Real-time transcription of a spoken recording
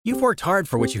You've worked hard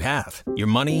for what you have. Your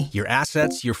money, your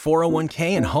assets, your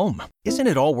 401k, and home. Isn't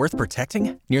it all worth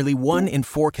protecting? Nearly 1 in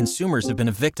 4 consumers have been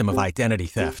a victim of identity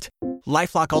theft.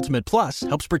 LifeLock Ultimate Plus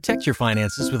helps protect your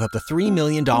finances with up to $3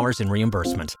 million in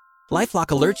reimbursement. LifeLock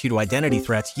alerts you to identity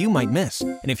threats you might miss.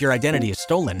 And if your identity is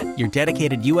stolen, your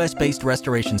dedicated U.S.-based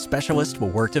restoration specialist will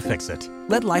work to fix it.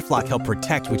 Let LifeLock help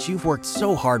protect what you've worked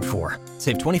so hard for.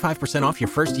 Save 25% off your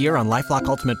first year on LifeLock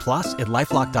Ultimate Plus at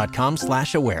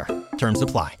LifeLock.com/aware. Terms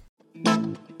apply.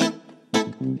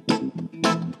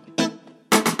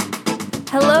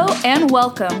 Hello and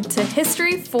welcome to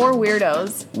History for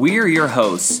Weirdos. We're your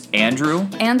hosts, Andrew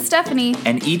and Stephanie.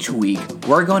 And each week,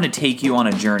 we're going to take you on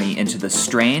a journey into the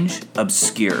strange,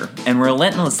 obscure, and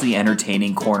relentlessly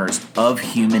entertaining corners of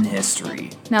human history.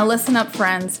 Now listen up,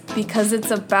 friends, because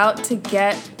it's about to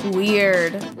get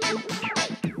weird.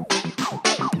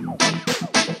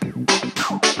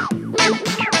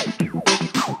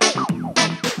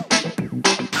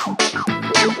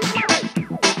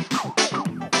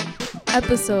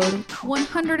 Episode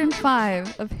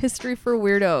 105 of History for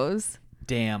Weirdos.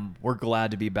 Damn, we're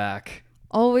glad to be back.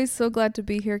 Always so glad to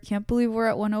be here. Can't believe we're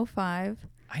at 105.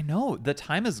 I know. The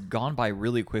time has gone by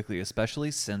really quickly, especially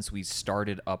since we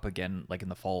started up again like in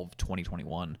the fall of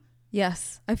 2021.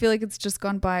 Yes, I feel like it's just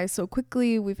gone by so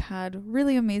quickly. We've had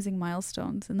really amazing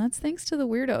milestones, and that's thanks to the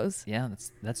weirdos. Yeah,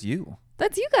 that's you.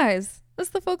 That's you guys. That's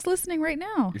the folks listening right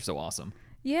now. You're so awesome.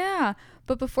 Yeah,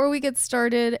 but before we get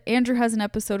started, Andrew has an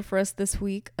episode for us this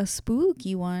week, a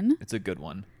spooky one. It's a good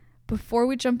one. Before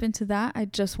we jump into that, I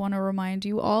just want to remind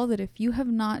you all that if you have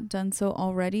not done so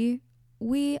already,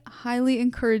 we highly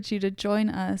encourage you to join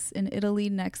us in Italy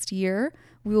next year.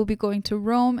 We will be going to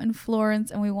Rome and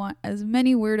Florence, and we want as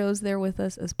many weirdos there with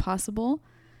us as possible.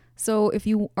 So if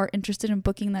you are interested in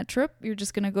booking that trip, you're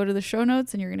just going to go to the show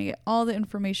notes and you're going to get all the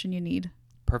information you need.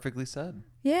 Perfectly said.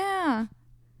 Yeah.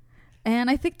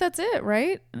 And I think that's it,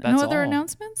 right? That's no other all.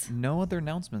 announcements? No other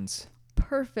announcements.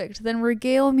 Perfect. Then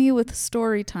regale me with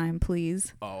story time,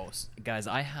 please. Oh, guys,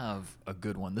 I have a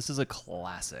good one. This is a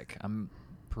classic. I'm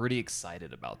pretty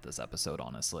excited about this episode,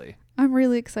 honestly. I'm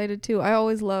really excited too. I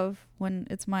always love when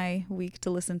it's my week to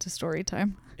listen to story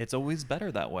time. It's always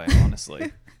better that way,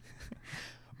 honestly.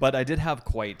 But I did have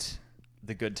quite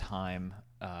the good time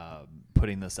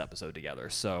putting this episode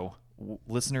together. So,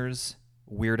 listeners,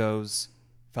 weirdos,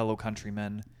 fellow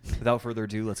countrymen, without further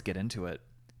ado, let's get into it.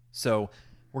 So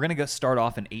we're going to start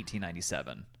off in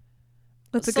 1897.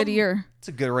 That's a good year. It's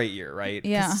a great year, right?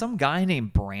 Yeah. 'Cause some guy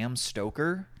named Bram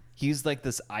Stoker, he's like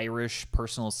this Irish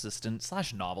personal assistant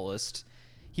 / novelist.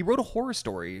 He wrote a horror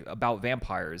story about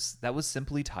vampires that was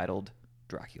simply titled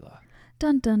Dracula.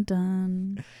 Dun, dun,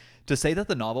 dun. To say that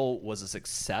the novel was a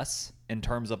success in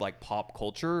terms of like pop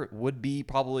culture would be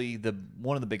probably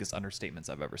one of the biggest understatements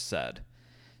I've ever said.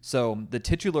 So the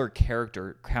titular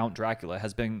character, Count Dracula,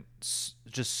 has been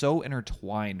just so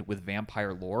intertwined with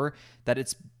vampire lore that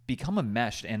it's become a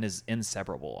mesh and is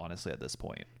inseparable, honestly, at this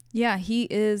point. Yeah, he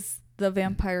is the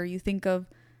vampire. You think of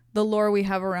the lore we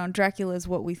have around Dracula is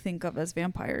what we think of as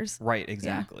vampires. Right,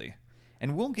 exactly. Yeah.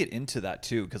 And we'll get into that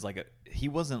too, because he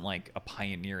wasn't like a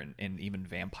pioneer in even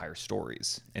vampire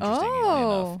stories, interestingly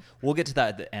enough. We'll get to that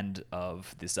at the end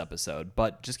of this episode,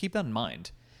 but just keep that in mind.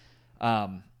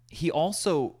 He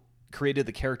also created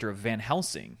the character of Van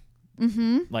Helsing.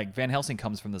 Mm-hmm. Like Van Helsing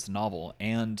comes from this novel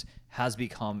and has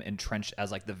become entrenched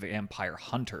as like the vampire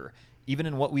hunter. Even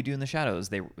in What We Do in the Shadows,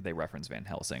 they reference Van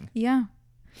Helsing. Yeah.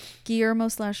 Guillermo /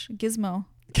 Gizmo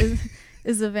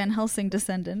is a Van Helsing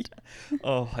descendant.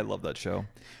 Oh, I love that show.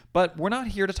 But we're not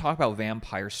here to talk about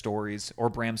vampire stories or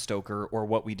Bram Stoker or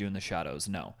What We Do in the Shadows.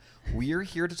 No. We're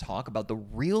here to talk about the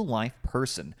real life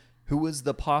person who was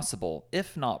the possible,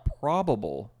 if not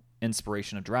probable,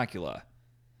 inspiration of Dracula.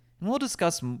 And we'll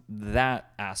discuss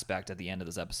that aspect at the end of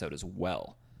this episode as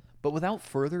well. But without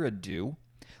further ado,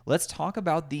 let's talk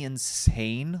about the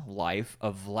insane life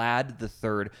of Vlad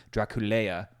III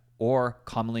Dracula, or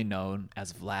commonly known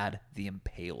as Vlad the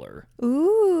Impaler.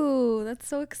 Ooh, that's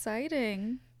so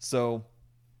exciting. So,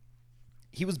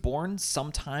 he was born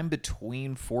sometime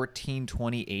between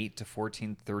 1428 to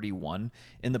 1431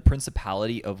 in the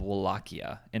Principality of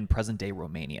Wallachia in present-day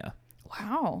Romania.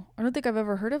 Wow. I don't think I've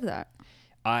ever heard of that.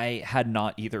 I had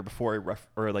not either before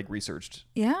I researched.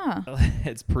 Yeah.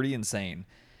 It's pretty insane.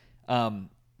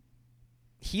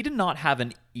 He did not have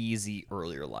an easy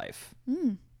earlier life.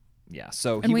 Mm. Yeah.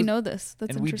 So we know this.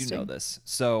 That's interesting. And we do know this.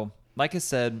 So, like I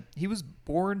said, he was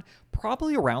born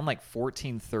probably around like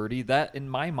 1430. That, in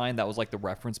my mind, that was like the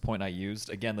reference point I used.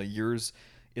 Again, the years,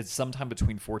 it's sometime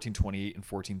between 1428 and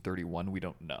 1431. We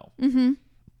don't know. Mm-hmm.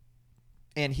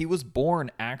 And he was born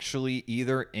actually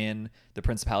either in the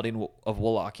Principality of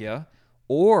Wallachia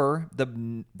or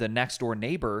the next door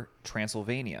neighbor,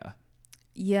 Transylvania.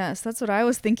 Yes, that's what I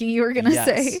was thinking you were going to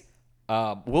say.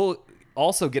 We'll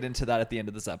also get into that at the end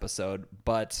of this episode.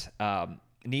 But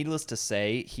needless to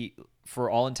say, he, for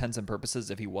all intents and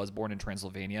purposes, if he was born in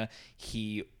Transylvania,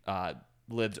 he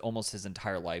lived almost his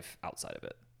entire life outside of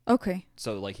it. Okay.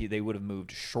 So like they would have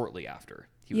moved shortly after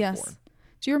he was born.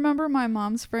 Do you remember my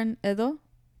mom's friend Edo?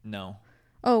 No.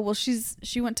 Oh, well,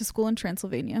 she went to school in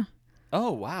Transylvania.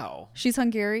 Oh, wow. She's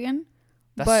Hungarian.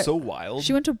 That's so wild.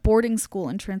 She went to boarding school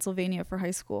in Transylvania for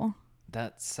high school.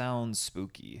 That sounds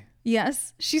spooky.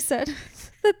 Yes. She said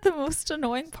that the most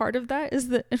annoying part of that is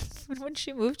that when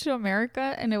she moved to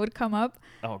America and it would come up,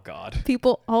 oh, God,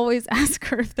 people always ask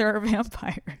her if there are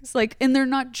vampires. Like, and they're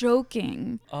not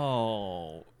joking.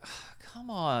 Oh, come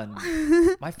on.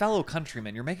 My fellow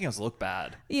countrymen, you're making us look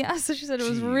bad. Yeah, so she said it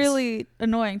was really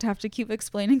annoying to have to keep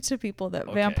explaining to people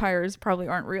that vampires probably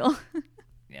aren't real.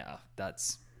 Yeah,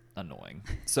 that's annoying.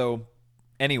 So,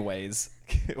 anyways,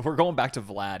 we're going back to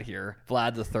Vlad here.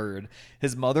 Vlad the Third.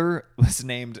 His mother was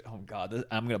named, oh God,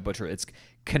 I'm going to butcher it. It's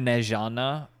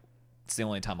Knezhana. It's the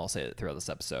only time I'll say it throughout this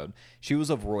episode. She was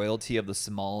of royalty of the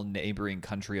small neighboring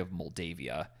country of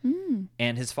Moldavia.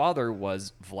 And his father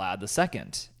was Vlad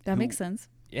II. That makes sense.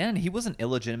 And he was an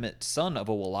illegitimate son of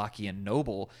a Wallachian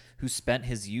noble who spent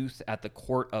his youth at the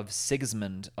court of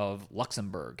Sigismund of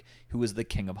Luxembourg, who was the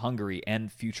king of Hungary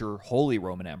and future Holy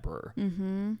Roman Emperor.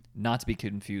 Mm-hmm. Not to be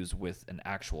confused with an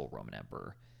actual Roman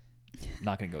emperor.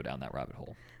 Not going to go down that rabbit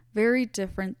hole. Very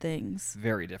different things.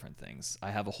 Very different things.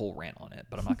 I have a whole rant on it,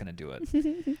 but I'm not going to do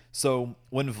it. So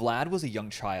when Vlad was a young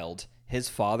child, his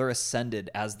father ascended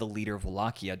as the leader of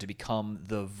Wallachia to become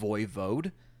the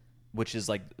voivode, which is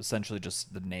like essentially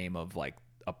just the name of like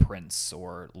a prince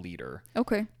or leader.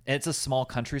 Okay. And it's a small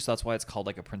country, so that's why it's called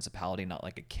like a principality, not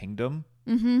like a kingdom,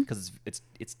 because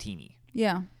it's teeny.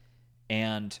 Yeah.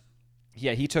 And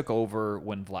yeah, he took over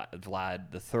when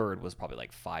Vlad the Third was probably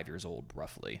like 5 years old,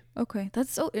 roughly. Okay,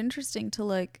 that's so interesting to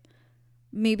like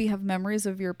maybe have memories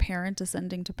of your parent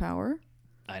ascending to power.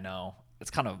 I know. It's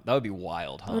kind of, that would be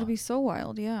wild, huh? That would be so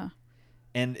wild, yeah.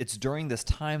 And it's during this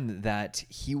time that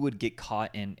he would get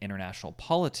caught in international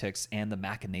politics and the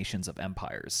machinations of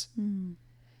empires.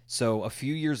 So a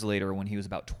few years later, when he was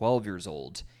about 12 years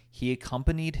old, he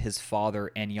accompanied his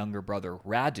father and younger brother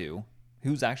Radu,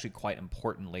 who's actually quite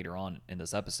important later on in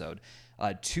this episode,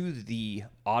 to the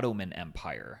Ottoman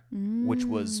Empire, which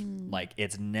was like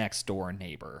its next door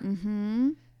neighbor.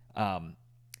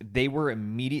 They were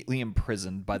immediately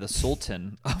imprisoned by the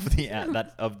Sultan of the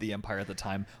empire at the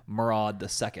time, Murad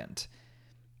II.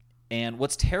 And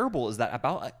what's terrible is that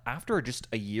after just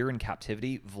a year in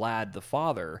captivity, Vlad the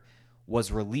father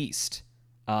was released,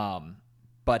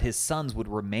 but his sons would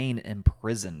remain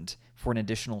imprisoned for an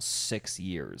additional 6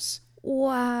 years.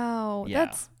 Wow, Yeah.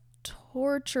 that's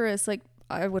torturous. Like,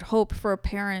 I would hope for a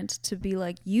parent to be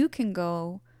like, you can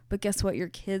go, but guess what? Your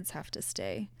kids have to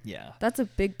stay. Yeah. That's a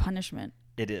big punishment.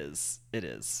 It is.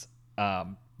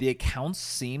 The accounts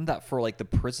seem that for like the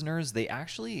prisoners, they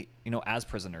actually, as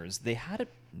prisoners, they had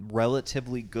it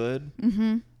relatively good.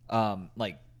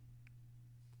 Like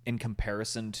in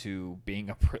comparison to being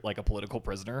a political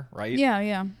prisoner, right?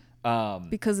 Yeah.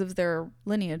 Because of their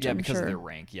lineage. Yeah, I'm because sure. of their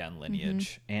rank, and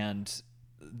lineage. And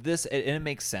this, it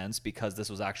makes sense because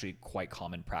this was actually quite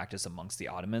common practice amongst the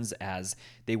Ottomans, as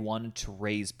they wanted to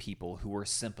raise people who were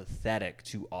sympathetic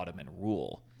to Ottoman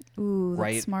rule. Ooh,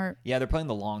 right? That's smart. Yeah, they're playing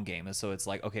the long game. And so it's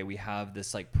like, okay, we have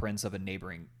this like prince of a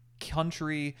neighboring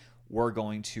country. We're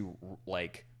going to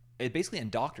like basically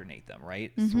indoctrinate them,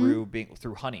 right? Through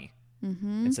honey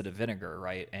instead of vinegar,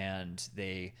 right? And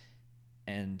they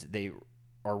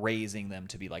are raising them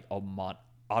to be like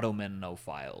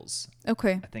Ottomanophiles.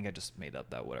 Okay. I think I just made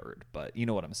up that word, but you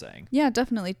know what I'm saying. Yeah,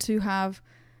 definitely. To have,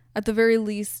 at the very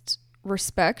least,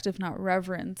 respect, if not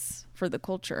reverence, for the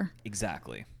culture.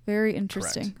 Exactly. Very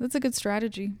interesting. Correct. That's a good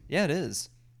strategy. Yeah, it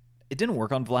is. It didn't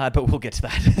work on Vlad, but we'll get to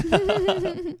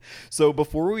that. So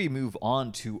before we move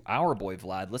on to our boy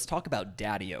Vlad, let's talk about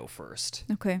Daddy-O first.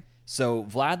 Okay. So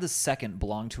Vlad II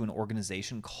belonged to an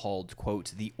organization called,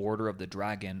 quote, the Order of the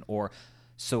Dragon, or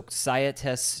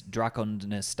Societas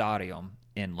Draconistarium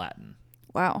in Latin.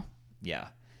 Wow. Yeah.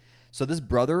 So this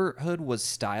brotherhood was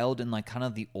styled in like kind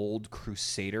of the old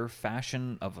Crusader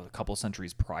fashion of a couple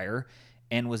centuries prior,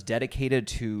 and was dedicated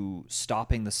to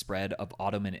stopping the spread of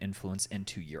Ottoman influence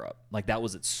into Europe. Like that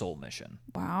was its sole mission.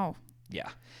 Wow.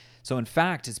 Yeah. So in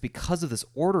fact, it's because of this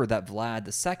order that Vlad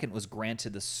II was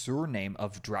granted the surname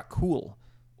of Dracula,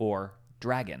 or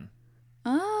dragon.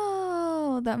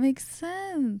 Oh, that makes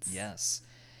sense. Yes.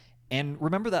 And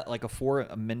remember that like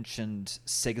aforementioned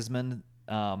Sigismund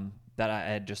that I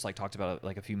had just like talked about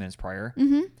like a few minutes prior?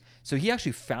 Mm-hmm. So he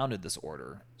actually founded this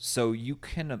order. So you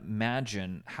can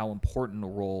imagine how important a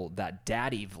role that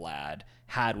Daddy Vlad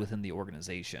had within the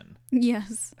organization.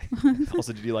 Yes.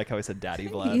 Also, did you like how I said Daddy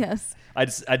Vlad? Yes. I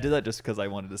did that just because I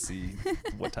wanted to see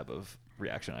what type of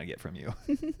reaction I get from you.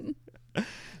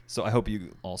 So I hope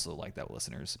you also like that,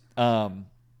 listeners.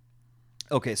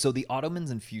 Okay, so the Ottomans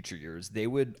in future years, they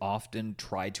would often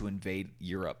try to invade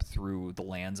Europe through the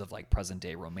lands of like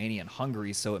present-day Romania and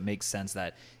Hungary, so it makes sense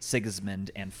that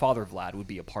Sigismund and Father Vlad would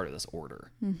be a part of this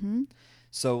order. Mm-hmm.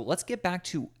 So let's get back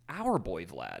to our boy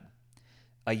Vlad.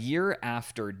 A year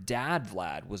after Dad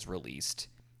Vlad was released,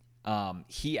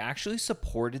 he actually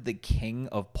supported the king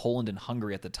of Poland and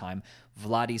Hungary at the time,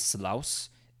 Vladislaus,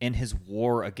 in his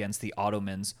war against the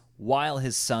Ottomans while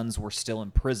his sons were still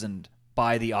imprisoned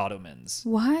by the Ottomans.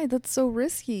 Why? That's so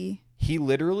risky. He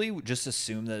literally just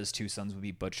assumed that his two sons would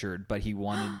be butchered, but he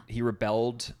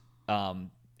rebelled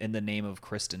in the name of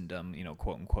Christendom,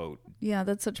 quote unquote. Yeah,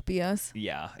 that's such BS.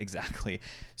 Yeah, exactly.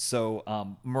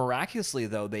 So miraculously,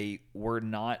 though, they were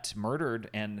not murdered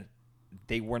and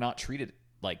they were not treated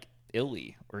like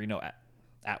illy or,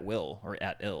 at will or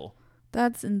at ill.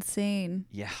 That's insane.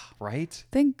 Yeah, right?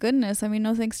 Thank goodness. I mean,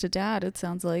 no thanks to Dad, it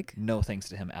sounds like. No thanks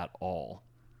to him at all.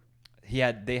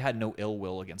 They had no ill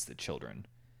will against the children.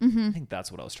 Mm-hmm. I think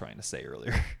that's what I was trying to say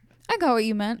earlier. I got what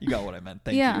you meant. You got what I meant.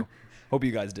 Thank you. Hope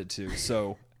you guys did too.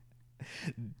 So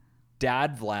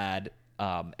Dad Vlad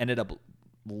ended up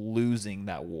losing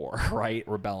that war, right?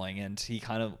 Rebelling. And he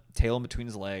kind of, tail in between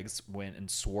his legs, went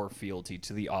and swore fealty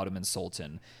to the Ottoman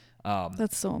Sultan.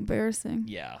 That's so embarrassing.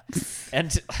 Yeah.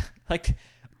 And like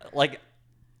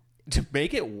to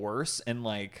make it worse and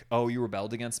like, oh, you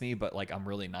rebelled against me, but like I'm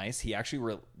really nice. He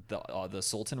actually the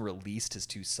Sultan released his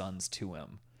two sons to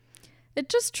him. It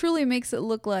just truly makes it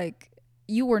look like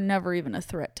you were never even a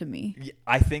threat to me. Yeah,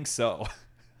 I think so.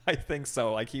 I think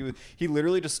so. Like he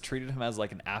literally just treated him as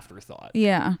like an afterthought.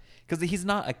 Yeah. Because he's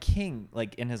not a king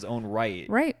like in his own right.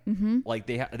 Right. Mm-hmm. Like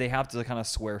they have to kind of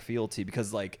swear fealty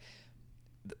because like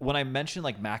when I mention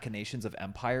like machinations of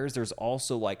empires, there's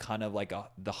also like kind of like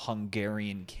the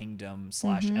Hungarian kingdom /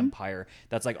 empire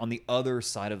that's like on the other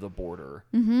side of the border.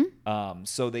 Mm-hmm.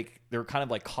 So they're kind of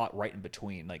like caught right in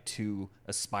between like two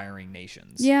aspiring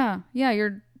nations. Yeah. Yeah.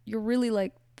 You're really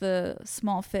like the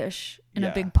small fish in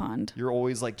a big pond. You're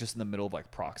always like just in the middle of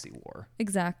like proxy war.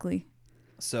 Exactly.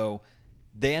 So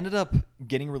they ended up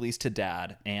getting released to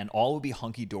Dad, and all would be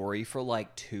hunky dory for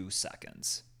like 2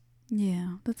 seconds.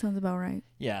 Yeah, that sounds about right.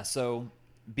 Yeah, so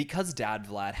because Dad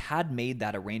Vlad had made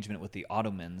that arrangement with the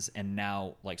Ottomans and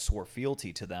now like swore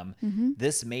fealty to them,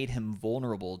 this made him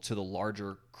vulnerable to the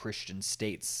larger Christian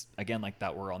states, again, like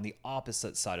that were on the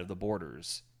opposite side of the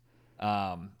borders.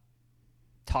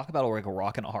 Talk about like a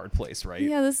rock and a hard place, right?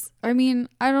 Yeah, his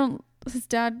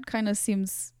dad kind of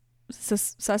seems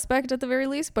suspect at the very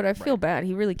least, but I feel bad.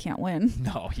 He really can't win.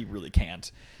 No, he really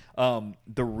can't.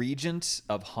 The regent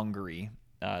of Hungary,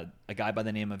 a guy by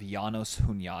the name of János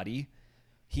Hunyadi,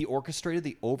 he orchestrated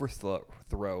the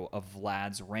overthrow of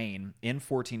Vlad's reign in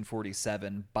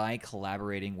 1447 by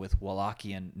collaborating with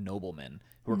Wallachian noblemen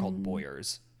who were called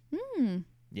boyars.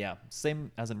 Yeah,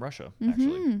 same as in Russia,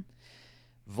 actually.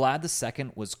 Vlad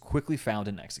II was quickly found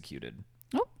and executed.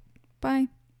 Oh, bye.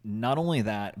 Not only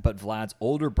that, but Vlad's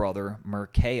older brother,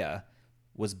 Mircea,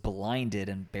 was blinded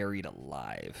and buried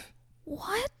alive.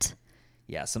 What?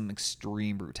 Yeah, some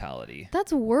extreme brutality.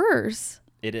 That's worse.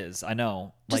 It is, I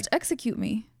know. Just execute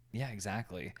me. Yeah,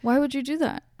 exactly. Why would you do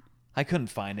that? I couldn't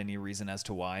find any reason as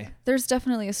to why. There's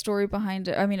definitely a story behind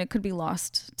it. I mean, it could be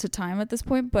lost to time at this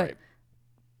point, but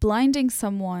blinding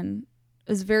someone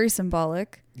is very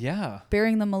symbolic. Yeah.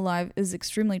 Burying them alive is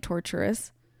extremely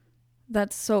torturous.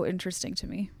 That's so interesting to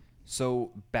me.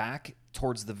 So back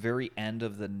towards the very end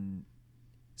of the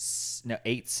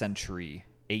 8th century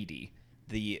AD,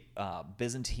 the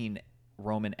Byzantine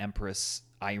Roman Empress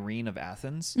Irene of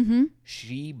Athens,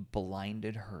 she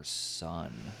blinded her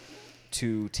son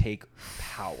to take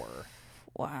power.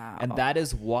 Wow. And that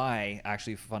is why,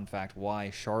 actually, fun fact,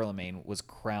 why Charlemagne was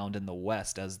crowned in the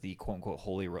West as the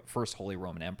quote-unquote first Holy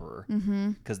Roman Emperor.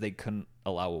 Because they couldn't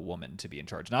allow a woman to be in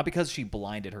charge. Not because she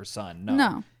blinded her son.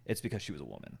 No. It's because she was a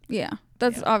woman. Yeah.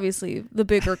 That's obviously the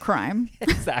bigger crime.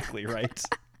 Exactly, right?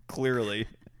 Clearly.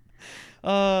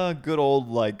 Good old,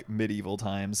 like, medieval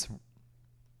times.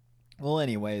 Well,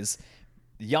 anyways,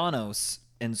 János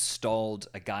installed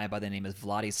a guy by the name of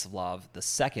Vladislav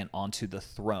II onto the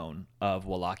throne of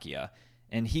Wallachia.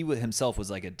 And he himself was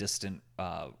like a distant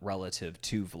relative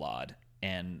to Vlad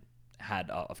and had,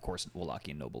 of course,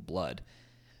 Wallachian noble blood.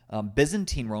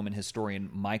 Byzantine Roman historian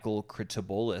Michael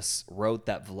Critoboulos wrote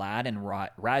that Vlad and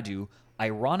Radu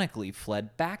ironically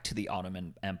fled back to the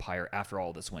Ottoman Empire after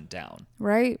all this went down.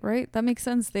 Right. That makes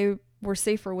sense. They were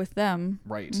safer with them.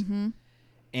 Right.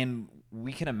 And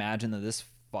we can imagine that this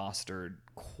fostered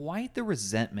quite the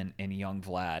resentment in young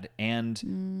Vlad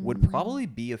and would probably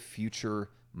be a future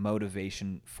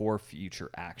motivation for future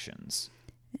actions.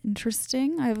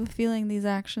 Interesting. I have a feeling these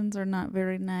actions are not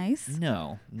very nice.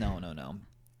 No.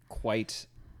 Quite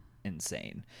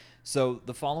insane. So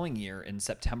the following year, in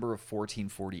September of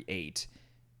 1448,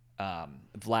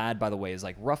 Vlad, by the way, is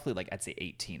roughly I'd say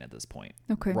 18 at this point.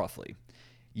 Okay. Roughly.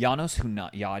 Janos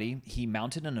Hunyadi, he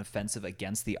mounted an offensive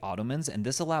against the Ottomans, and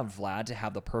this allowed Vlad to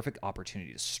have the perfect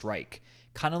opportunity to strike.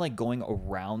 Kind of like going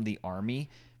around the army.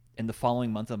 In the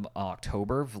following month of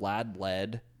October, Vlad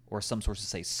led, or some sources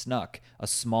say snuck, a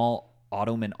small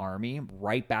Ottoman army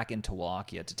right back into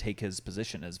Wallachia to take his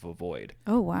position as voivode.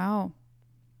 Oh, wow.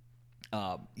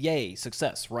 Yay,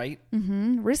 success, right?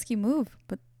 Risky move,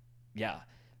 but... Yeah.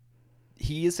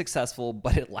 He is successful,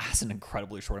 but it lasts an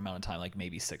incredibly short amount of time,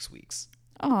 maybe 6 weeks.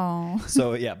 Oh.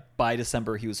 So, yeah, by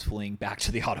December, he was fleeing back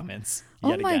to the Ottomans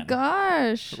yet again. Oh, my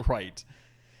gosh. Right.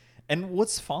 And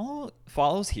what's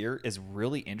follows here is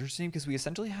really interesting because we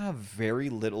essentially have very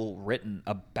little written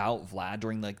about Vlad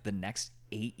during the next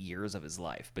 8 years of his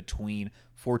life between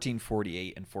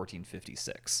 1448 and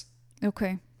 1456.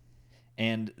 Okay.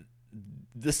 And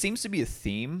this seems to be a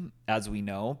theme, as we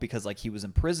know, because he was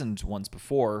imprisoned once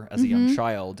before as a young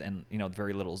child, and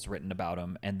very little is written about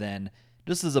him. And then,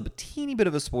 just as a teeny bit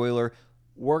of a spoiler,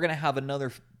 we're gonna have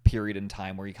another period in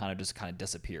time where he kind of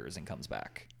disappears and comes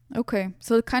back. Okay,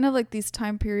 so kind of these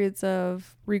time periods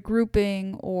of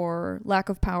regrouping or lack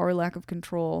of power, lack of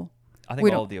control. I think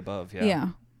all of the above. Yeah. Yeah.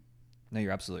 No,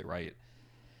 you're absolutely right.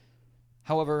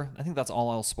 However, I think that's all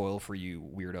I'll spoil for you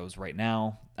weirdos right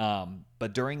now.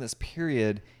 But during this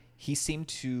period, he seemed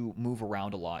to move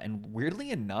around a lot. And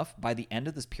weirdly enough, by the end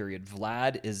of this period,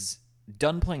 Vlad is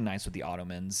done playing nice with the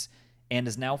Ottomans and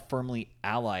is now firmly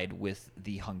allied with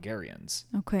the Hungarians.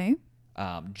 Okay.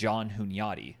 John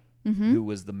Hunyadi, who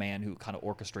was the man who kind of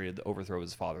orchestrated the overthrow of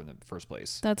his father in the first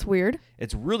place. That's weird.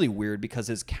 It's really weird because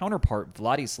his counterpart,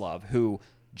 Vladislav, who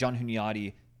John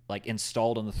Hunyadi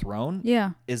installed on the throne,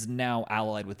 is now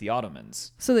allied with the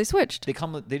Ottomans. So they switched.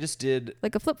 They just did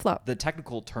a flip-flop. The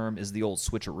technical term is the old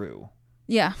switcheroo.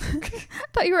 Yeah. I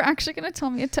thought you were actually going to tell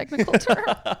me a technical term.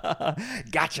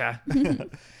 Gotcha.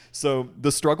 So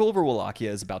the struggle over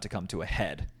Wallachia is about to come to a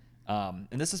head. And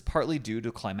this is partly due to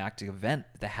a climactic event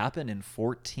that happened in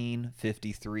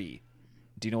 1453.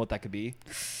 Do you know what that could be?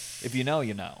 If you know,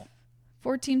 you know.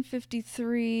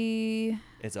 1453.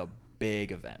 It's a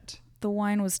big event. The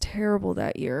wine was terrible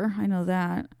that year. I know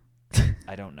that.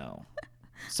 I don't know.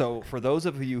 So for those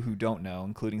of you who don't know,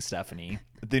 including Stephanie,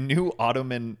 the new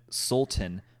Ottoman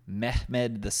Sultan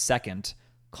Mehmed II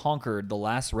conquered the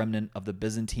last remnant of the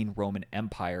Byzantine Roman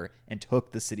Empire and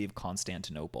took the city of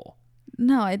Constantinople.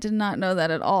 No, I did not know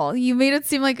that at all. You made it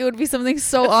seem like it would be something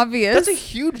so obvious. That's a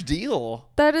huge deal.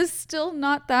 That is still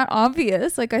not that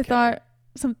obvious. I thought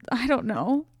I don't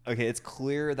know. Okay, it's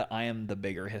clear that I am the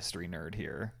bigger history nerd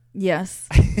here. Yes.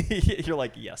 You're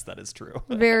yes, that is true.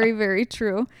 Very, very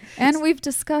true. And we've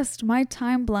discussed my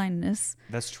time blindness.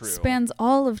 That's true. Spans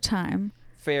all of time.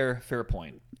 Fair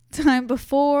point. Time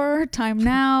before, time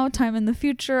now, time in the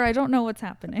future. I don't know what's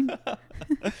happening.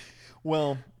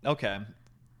 Well, okay.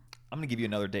 I'm going to give you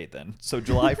another date then. So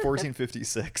July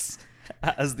 1456,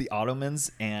 as the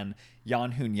Ottomans and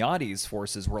Jan Hunyadi's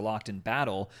forces were locked in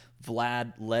battle,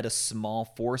 Vlad led a small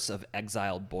force of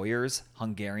exiled boyars,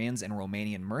 Hungarians, and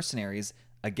Romanian mercenaries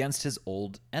against his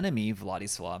old enemy,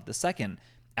 Vladislav II,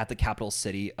 at the capital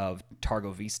city of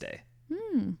Targoviste.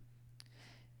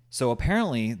 So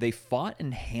apparently they fought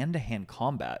in hand-to-hand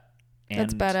combat. And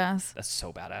that's badass. That's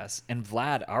so badass. And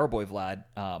Vlad, our boy Vlad,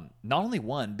 not only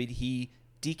won, but he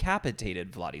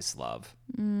decapitated Vladislav.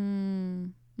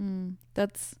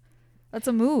 That's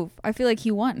a move. I feel like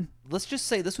he won. Let's just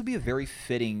say this would be a very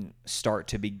fitting start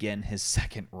to begin his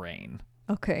second reign.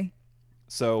 Okay.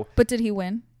 So, but did he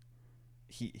win?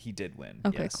 He did win.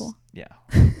 Okay, yes. cool. Yeah.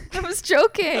 I was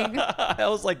joking. I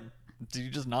was like, did you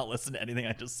just not listen to anything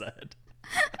I just said?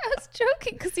 I was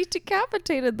joking because he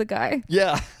decapitated the guy.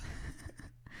 Yeah.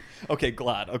 Okay,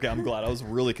 glad. Okay, I'm glad. I was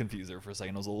really confused there for a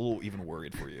second. I was a little even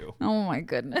worried for you. Oh my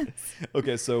goodness.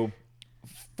 Okay, so in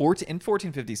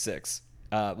 1456,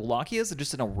 Wallachia is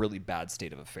just in a really bad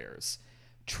state of affairs.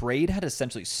 Trade had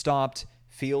essentially stopped,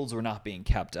 fields were not being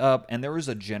kept up, and there was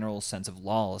a general sense of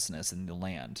lawlessness in the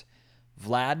land.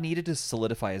 Vlad needed to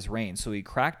solidify his reign, so he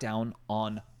cracked down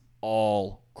on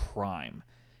all crime.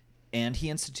 and he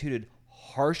instituted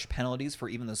harsh penalties for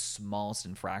even the smallest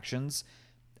infractions.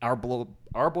 Our boy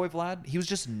Vlad, he was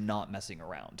just not messing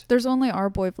around. There's only our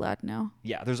boy Vlad now.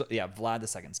 Yeah, Vlad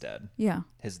II's dead. Yeah.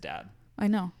 His dad. I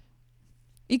know.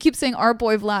 You keep saying our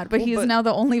boy Vlad, but he is now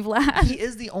the only Vlad. He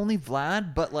is the only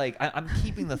Vlad, but like I'm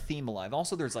keeping the theme alive.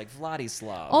 Also, there's like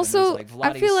Vladislav. Also,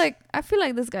 I feel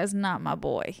like this guy's not my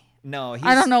boy. No,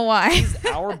 I don't know why. He's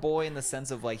our boy in the sense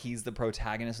of like he's the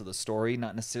protagonist of the story,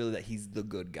 not necessarily that he's the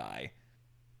good guy.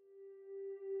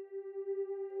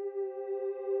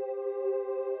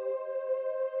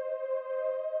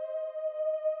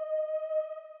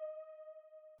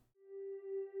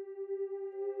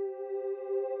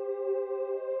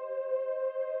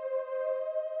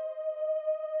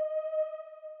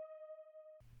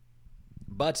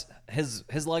 But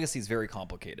his legacy is very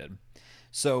complicated.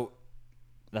 So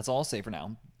that's all I'll say for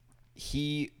now.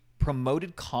 He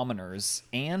promoted commoners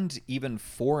and even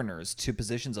foreigners to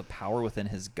positions of power within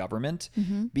his government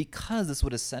because this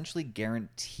would essentially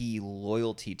guarantee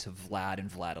loyalty to Vlad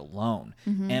and Vlad alone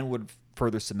and would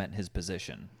further cement his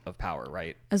position of power,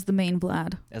 right? As the main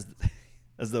Vlad. As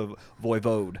the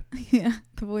voivode. Yeah,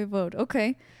 the voivode.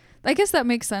 Okay. I guess that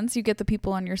makes sense. You get the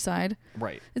people on your side.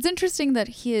 Right. It's interesting that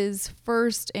his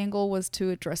first angle was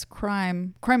to address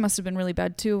crime. Crime must have been really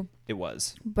bad too. It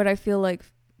was. But I feel like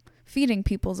feeding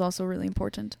people is also really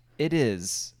important. It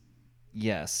is.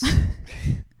 Yes.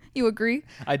 You agree?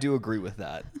 I do agree with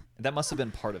that. That must have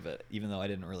been part of it, even though I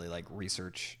didn't really like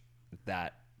research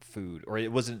that food, or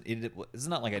it wasn't. It's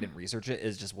not like I didn't research it.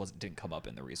 It just didn't come up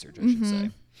in the research, I should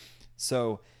say.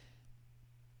 So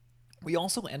we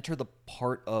also enter the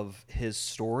part of his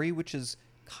story which is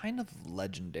kind of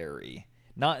legendary.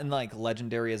 Not in like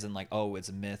legendary as in like, oh, it's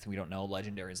a myth, we don't know.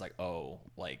 Legendary is like, oh,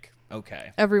 like,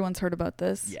 okay. Everyone's heard about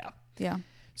this. Yeah. Yeah.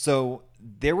 So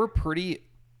there were pretty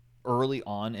early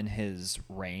on in his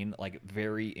reign, like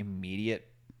very immediate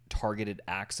targeted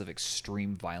acts of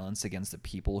extreme violence against the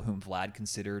people whom Vlad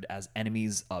considered as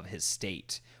enemies of his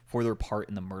state for their part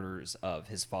in the murders of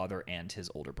his father and his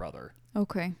older brother.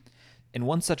 Okay. In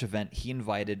one such event, he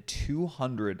invited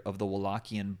 200 of the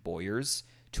Wallachian boyars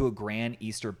to a grand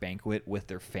Easter banquet with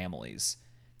their families.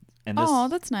 And this, oh,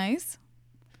 that's nice.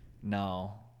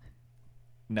 No,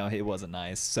 it wasn't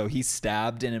nice. So he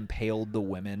stabbed and impaled the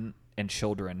women and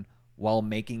children while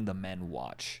making the men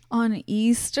watch. On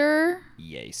Easter?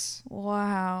 Yes.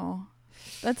 Wow.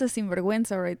 That's a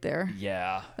sinvergüenza right there.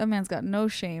 Yeah. That man's got no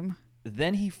shame.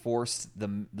 Then he forced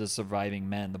the surviving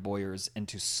men, the boyars,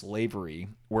 into slavery,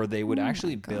 where they would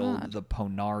actually build the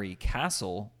Ponari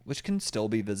Castle, which can still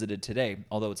be visited today,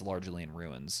 although it's largely in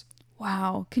ruins.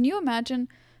 Wow. Can you imagine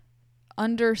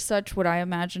under such, what I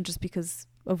imagine just because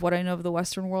of what I know of the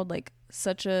Western world, like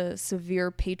such a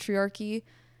severe patriarchy,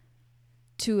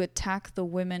 to attack the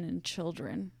women and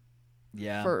children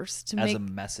first? As a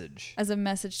message. As a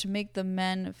message to make the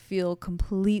men feel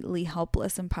completely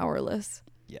helpless and powerless.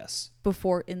 Yes.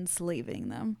 Before enslaving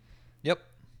them. Yep.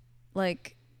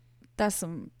 Like, that's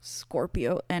some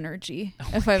Scorpio energy,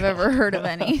 if I've ever heard of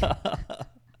any.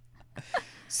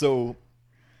 So,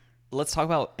 let's talk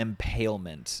about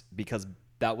impalement, because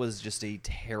that was just a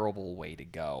terrible way to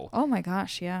go. Oh my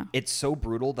gosh, yeah. It's so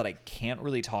brutal that I can't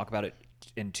really talk about it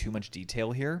in too much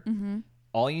detail here. Mm-hmm.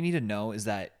 All you need to know is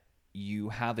that you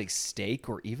have a stake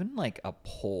or even like a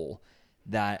pole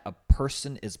that a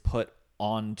person is put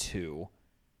onto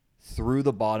through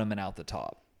the bottom and out the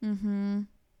top. Mm-hmm.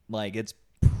 Like, it's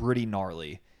pretty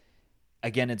gnarly.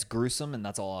 Again, it's gruesome, and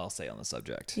that's all I'll say on the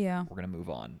subject. Yeah. We're going to move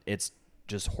on. It's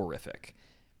just horrific.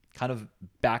 Kind of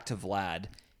back to Vlad.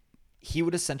 He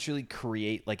would essentially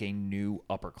create like a new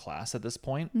upper class at this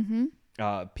point.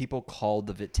 Mm-hmm. People called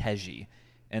the Viteji,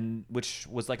 and which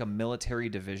was like a military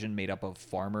division made up of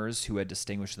farmers who had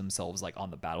distinguished themselves like on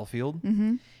the battlefield.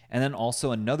 Mm-hmm. And then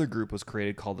also another group was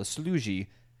created called the Sluji,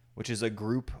 which is a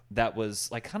group that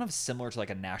was like kind of similar to like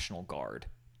a National Guard.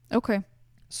 Okay.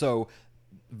 So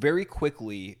very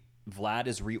quickly, Vlad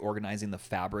is reorganizing the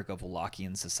fabric of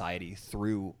Wallachian society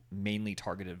through mainly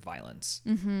targeted violence.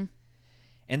 Mm-hmm.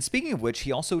 And speaking of which,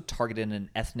 he also targeted an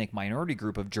ethnic minority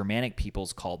group of Germanic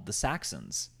peoples called the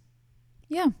Saxons.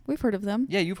 Yeah, we've heard of them.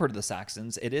 Yeah, you've heard of the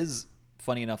Saxons. It is,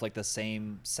 funny enough, like the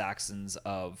same Saxons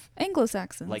of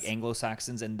Anglo-Saxons. Like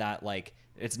Anglo-Saxons, in that like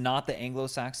it's not the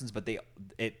Anglo-Saxons, but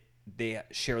they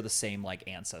share the same like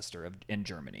ancestor in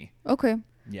Germany. Okay.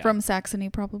 Yeah. From Saxony,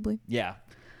 probably. Yeah.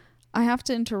 I have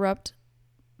to interrupt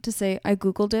to say I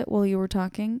Googled it while you were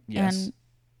talking. Yes. And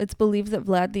it's believed that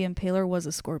Vlad the Impaler was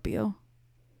a Scorpio.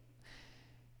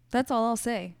 That's all I'll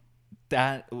say.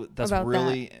 That's about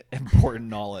really important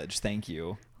knowledge. Thank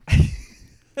you.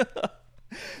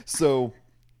 So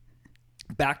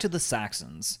back to the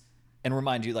Saxons, and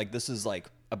remind you, like, this is like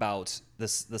about the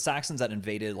Saxons that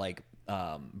invaded like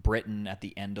Britain at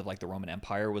the end of like the Roman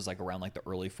Empire was like around like the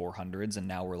early 400s, and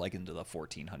now we're like into the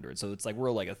 1400s. So it's like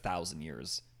we're like 1,000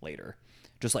 years later.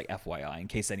 Just like FYI, in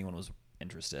case anyone was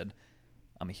interested.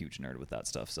 I'm a huge nerd with that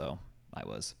stuff, so I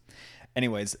was.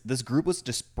 Anyways, this group was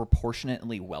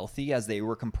disproportionately wealthy as they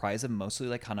were comprised of mostly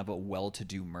like kind of a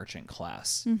well-to-do merchant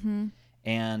class. Mm-hmm.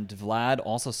 And Vlad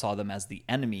also saw them as the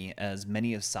enemy, as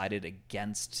many have sided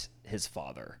against his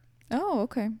father. Oh,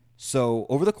 okay. So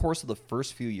over the course of the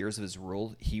first few years of his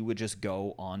rule, he would just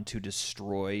go on to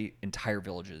destroy entire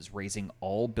villages, razing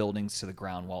all buildings to the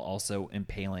ground while also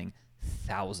impaling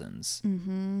thousands.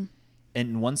 Mm-hmm.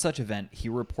 In one such event, he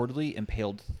reportedly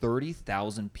impaled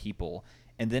 30,000 people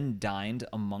and then dined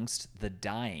amongst the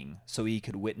dying so he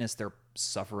could witness their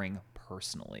suffering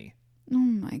personally. Oh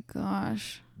my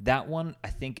gosh. That one, I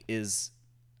think, is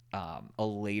a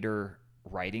later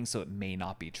writing, so it may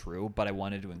not be true, but I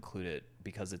wanted to include it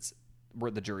because it's where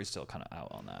the jury's still kind of out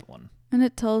on that one. And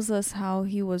it tells us how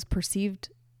he was perceived,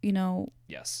 you know,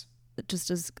 Yes. just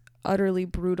as utterly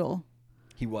brutal.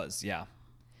 He was, yeah.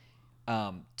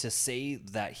 To say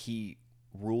that he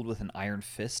ruled with an iron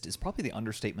fist is probably the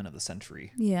understatement of the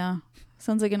century. Yeah.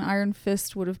 Sounds like an iron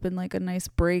fist would have been like a nice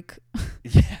break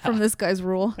Yeah. from this guy's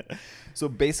rule. So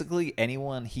basically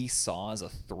anyone he saw as a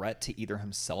threat to either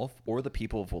himself or the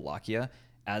people of Wallachia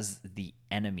as the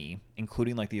enemy,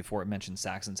 including like the aforementioned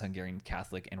Saxons, Hungarian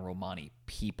Catholic, and Romani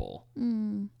people.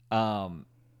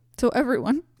 So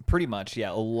everyone. Pretty much,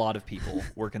 yeah. A lot of people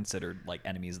were considered like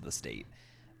enemies of the state.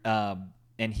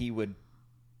 And he would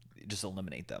just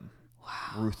eliminate them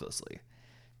ruthlessly.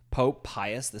 Pope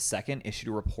Pius II issued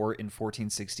a report in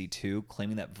 1462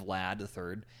 claiming that Vlad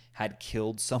III had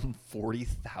killed some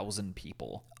 40,000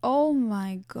 people. Oh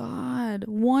my God.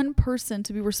 One person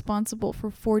to be responsible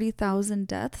for 40,000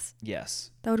 deaths?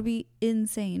 Yes. That would be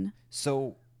insane.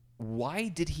 So why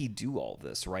did he do all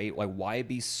this, right? Like, why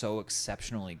be so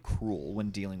exceptionally cruel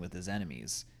when dealing with his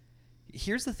enemies?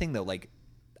 Here's the thing, though. Like,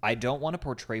 I don't want to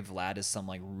portray Vlad as some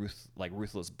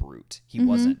ruthless brute. He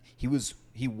wasn't. He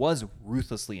was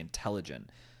ruthlessly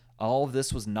intelligent. All of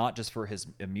this was not just for his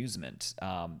amusement.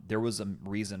 There was a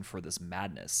reason for this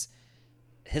madness.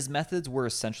 His methods were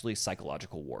essentially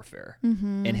psychological warfare.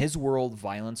 In his world,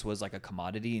 violence was like a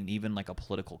commodity and even like a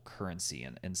political currency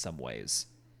in some ways.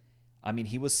 I mean,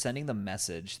 he was sending the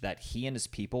message that he and his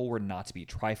people were not to be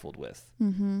trifled with.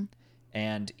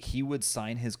 And he would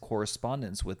sign his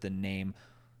correspondence with the name,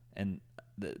 and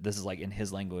this is like in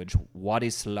his language,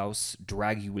 Władysław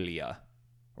Dracula,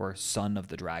 or son of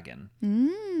the dragon.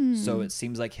 So it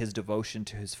seems like his devotion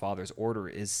to his father's order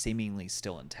is seemingly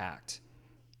still intact.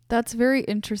 That's very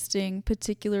interesting,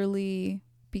 particularly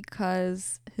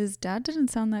because his dad didn't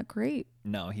sound that great.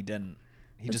 No, he didn't.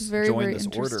 He That's just very, joined very this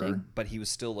order, interesting. but he was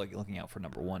still like looking out for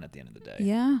number one at the end of the day.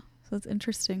 Yeah, so that's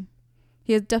interesting.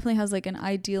 He definitely has like an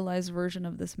idealized version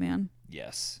of this man.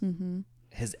 Yes.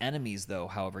 His enemies, though,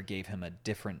 however, gave him a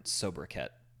different sobriquet,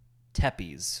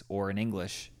 Tepes, or in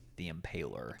English, the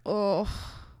Impaler. Oh.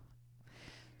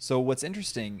 So what's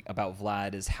interesting about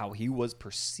Vlad is how he was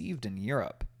perceived in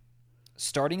Europe.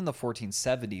 Starting in the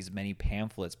 1470s, many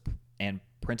pamphlets and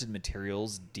printed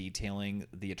materials detailing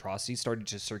the atrocities started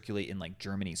to circulate in like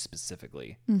Germany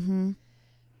specifically.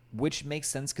 Which makes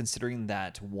sense considering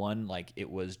that one, like it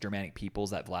was Germanic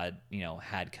peoples that Vlad,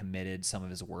 had committed some of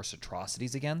his worst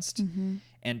atrocities against.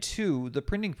 And two, the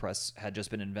printing press had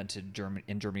just been invented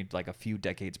in Germany like a few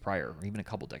decades prior, or even a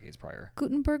couple decades prior.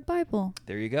 Gutenberg Bible.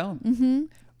 There you go.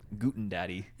 Guten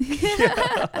Daddy.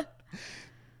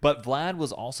 But Vlad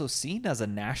was also seen as a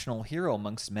national hero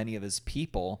amongst many of his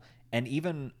people, and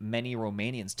even many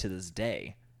Romanians to this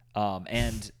day.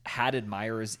 And had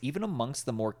admirers even amongst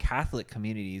the more Catholic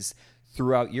communities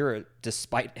throughout Europe,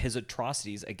 despite his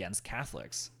atrocities against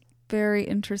Catholics. Very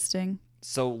interesting.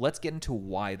 So let's get into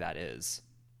why that is.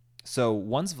 So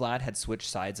once Vlad had switched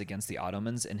sides against the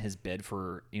Ottomans in his bid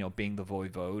for, being the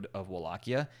voivode of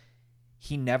Wallachia,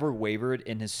 he never wavered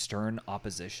in his stern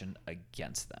opposition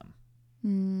against them.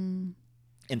 In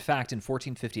fact, in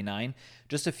 1459,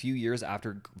 just a few years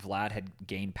after Vlad had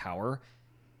gained power,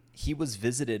 he was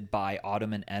visited by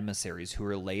Ottoman emissaries who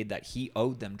relayed that he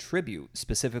owed them tribute,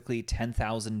 specifically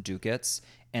 10,000 ducats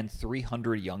and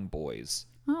 300 young boys.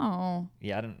 Oh.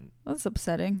 Yeah, that's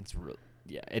upsetting.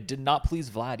 It did not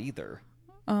please Vlad either.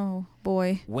 Oh,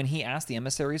 boy. When he asked the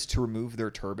emissaries to remove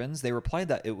their turbans, they replied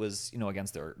that it was,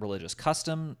 against their religious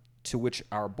custom, to which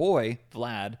our boy,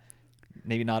 Vlad,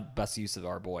 maybe not best use of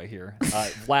our boy here,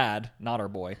 Vlad, not our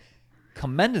boy,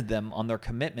 commended them on their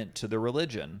commitment to their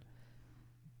religion.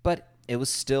 But it was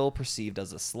still perceived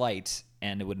as a slight,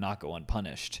 and it would not go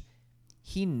unpunished.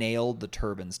 He nailed the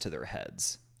turbans to their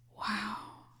heads. Wow.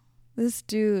 This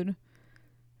dude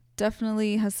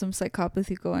definitely has some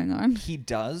psychopathy going on. He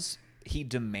does. He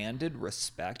demanded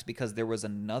respect because there was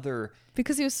another...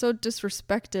 Because he was so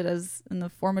disrespected as in the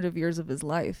formative years of his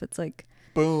life. It's like...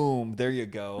 Boom. There you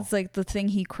go. It's like the thing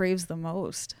he craves the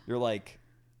most. You're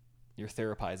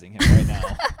therapizing him right now.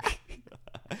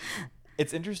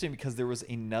 It's interesting because there was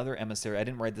another emissary. I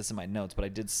didn't write this in my notes, but I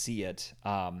did see it.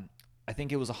 I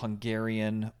think it was a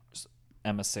Hungarian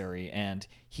emissary, and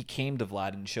he came to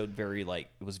Vlad and showed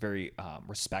was very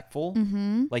respectful.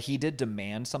 Mm-hmm. Like, he did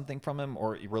demand something from him,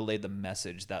 or he relayed the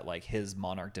message that like his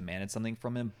monarch demanded something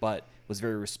from him, but was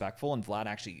very respectful, and Vlad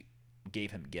actually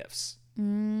gave him gifts.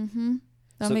 Mm-hmm.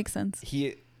 That makes sense.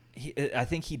 I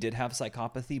think he did have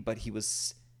psychopathy, but he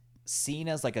was seen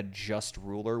as like a just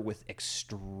ruler with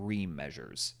extreme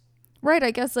measures. Right. I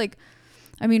guess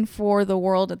for the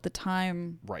world at the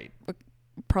time, right,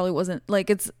 probably wasn't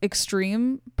like, it's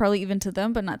extreme, probably even to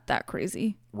them, but not that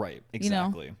crazy. Right.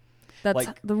 Exactly. You know? That's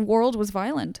the world was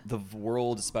violent. The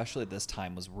world, especially at this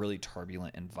time, was really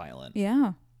turbulent and violent.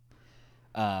 Yeah.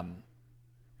 Vlad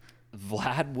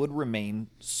would remain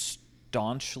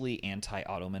staunchly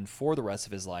anti-Ottoman for the rest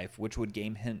of his life, which would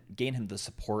gain him the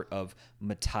support of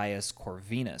Matthias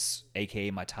Corvinus,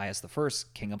 aka Matthias I,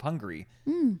 King of Hungary.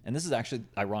 And this is actually,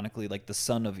 ironically, like the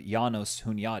son of János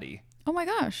Hunyadi. Oh my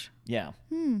gosh. Yeah.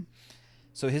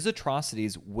 So his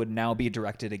atrocities would now be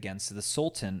directed against the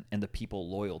Sultan and the people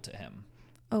loyal to him.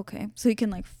 Okay. So he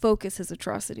can focus his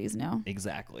atrocities now.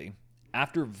 Exactly.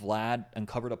 After Vlad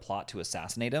uncovered a plot to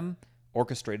assassinate him,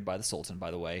 orchestrated by the Sultan, by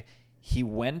the way, he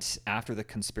went after the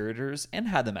conspirators and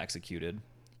had them executed.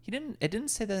 It didn't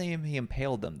say that he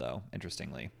impaled them, though,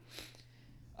 interestingly.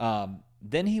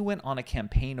 Then he went on a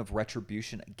campaign of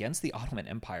retribution against the Ottoman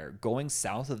Empire, going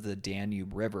south of the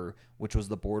Danube River, which was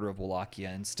the border of Wallachia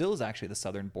and still is actually the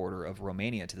southern border of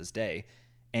Romania to this day,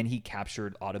 and he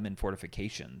captured Ottoman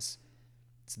fortifications.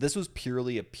 So this was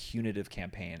purely a punitive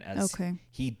campaign, as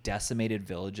he decimated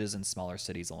villages and smaller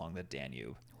cities along the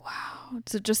Danube. Wow.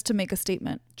 So just to make a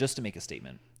statement. Just to make a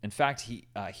statement. In fact, he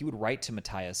would write to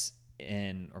Matthias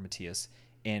in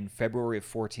February of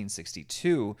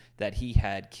 1462 that he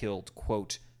had killed,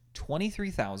 quote,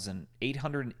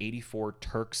 23,884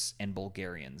 Turks and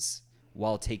Bulgarians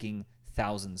while taking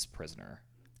thousands prisoner.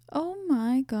 Oh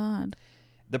my God.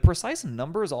 The precise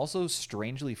number is also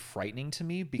strangely frightening to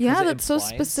me because that's implies, so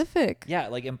specific. Yeah,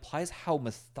 implies how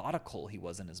methodical he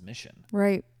was in his mission.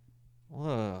 Right.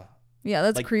 Ugh. Yeah,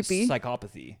 that's creepy.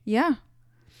 Psychopathy. Yeah.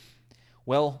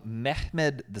 Well,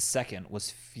 Mehmed II was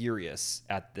furious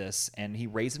at this, and he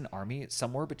raised an army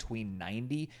somewhere between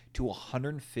 90 to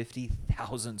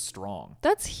 150,000 strong.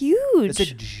 That's huge. It's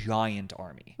a giant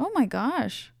army. Oh my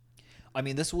gosh. I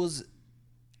mean, this was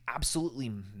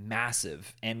absolutely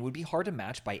massive and would be hard to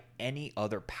match by any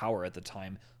other power at the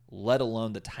time, let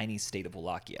alone the tiny state of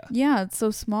Wallachia. Yeah, it's so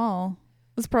small.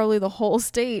 It's probably the whole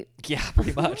state. Yeah,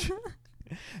 pretty much.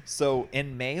 So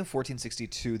in May of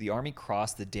 1462, the army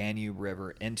crossed the Danube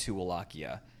River into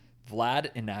Wallachia.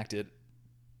 Vlad enacted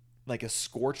a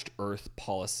scorched earth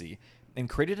policy and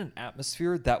created an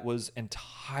atmosphere that was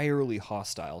entirely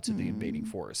hostile to the invading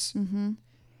force. Mm-hmm.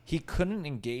 He couldn't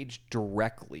engage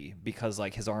directly because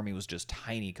his army was just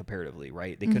tiny comparatively,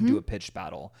 right? They couldn't do a pitched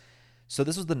battle. So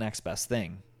this was the next best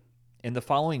thing. In the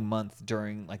following month,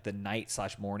 during the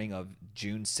night/morning of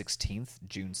June 16th,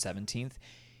 June 17th,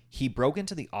 he broke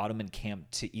into the Ottoman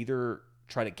camp to either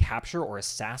try to capture or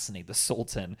assassinate the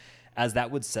Sultan, as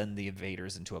that would send the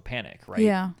invaders into a panic, right?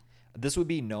 Yeah. This would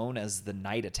be known as the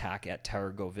night attack at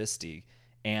Taragovisti,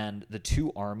 and the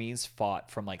two armies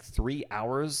fought from 3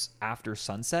 hours after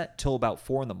sunset till about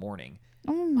 4 a.m.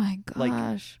 Oh my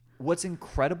gosh. What's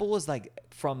incredible is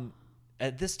from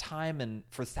at this time and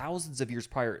for thousands of years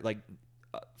prior,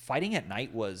 fighting at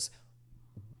night was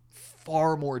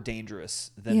far more dangerous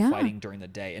than fighting during the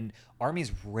day, and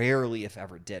armies rarely, if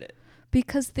ever, did it.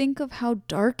 Because think of how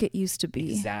dark it used to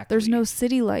be. Exactly. There's no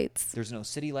city lights.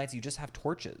 You just have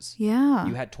torches. Yeah.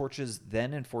 You had torches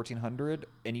then in 1400,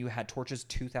 and you had torches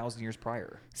 2,000 years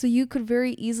prior. So you could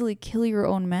very easily kill your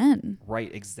own men.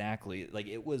 Right, exactly.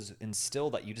 It was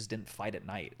instilled that you just didn't fight at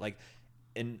night.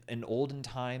 In olden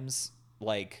times,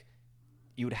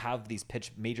 you would have these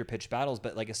major pitch battles,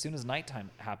 but as soon as nighttime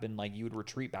happened, you would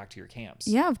retreat back to your camps.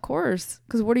 Yeah, of course.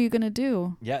 Because what are you going to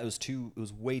do? Yeah, it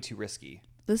was way too risky.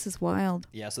 This is wild.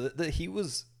 Yeah, so he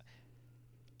was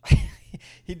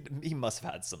he must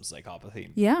have had some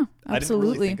psychopathy. Yeah, absolutely. I didn't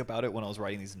really think about it when I was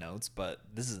writing these notes, but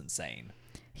this is insane.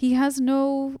 He has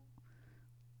no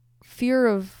fear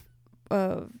of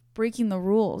breaking the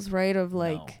rules, right? Of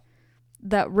like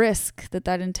that risk that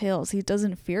entails. He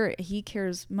doesn't fear it. He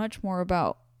cares much more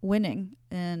about winning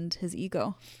and his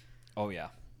ego. Oh, yeah.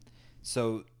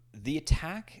 So the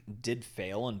attack did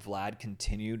fail, and Vlad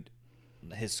continued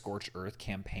his Scorched Earth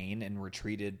campaign and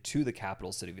retreated to the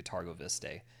capital city of Targo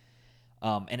Viste.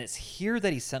 And it's here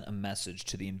that he sent a message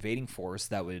to the invading force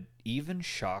that would even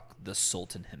shock the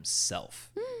Sultan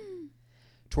himself.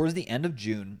 Towards the end of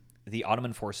June, the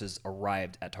Ottoman forces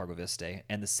arrived at Targo Viste,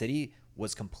 and the city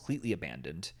was completely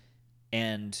abandoned.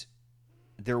 And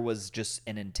there was just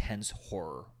an intense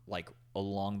horror, like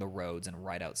along the roads and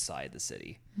right outside the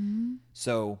city.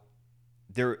 So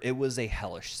it was a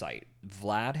hellish sight.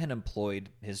 Vlad had employed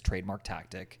his trademark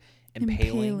tactic,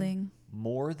 impaling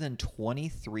more than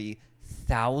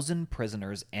 23,000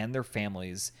 prisoners and their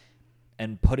families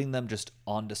and putting them just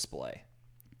on display.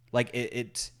 Like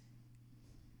it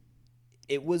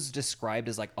was described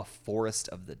as like a forest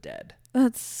of the dead.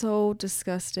 That's so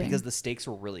disgusting. Because the stakes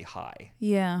were really high.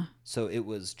 Yeah. So it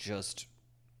was just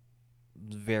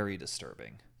very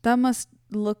disturbing. That must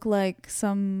look like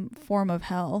some form of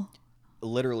hell.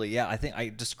 Literally, yeah. I think I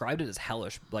described it as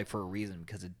hellish, like for a reason,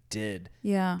 because it did.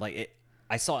 Yeah. Like it.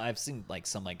 I've seen like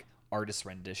some like artist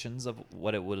renditions of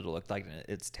what it would have looked like, and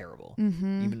it's terrible.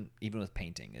 Even with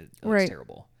painting, it looks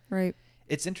terrible. Right.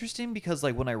 It's interesting because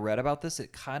like when I read about this,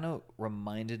 it kind of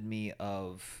reminded me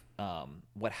of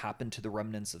what happened to the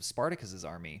remnants of Spartacus's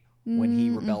army when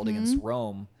he rebelled against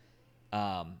Rome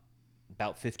about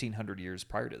 1,500 years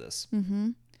prior to this.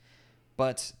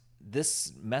 But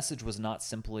this message was not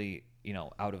simply,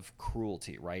 out of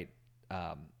cruelty, right?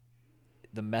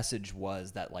 The message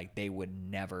was that like they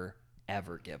would never,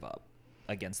 ever give up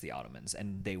against the Ottomans,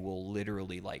 and they will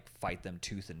literally like fight them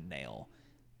tooth and nail.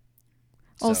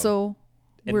 Also,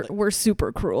 we're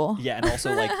super cruel. Yeah, and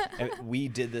also like we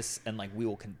did this, and like we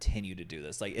will continue to do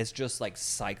this. Like it's just like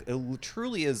it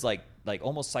truly is like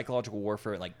almost psychological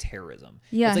warfare, like terrorism.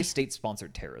 Yeah, it's like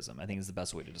state-sponsored terrorism. I think is the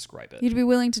best way to describe it. You'd be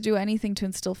willing to do anything to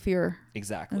instill fear.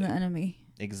 Exactly. In the enemy.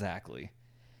 Exactly.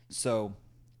 So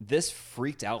this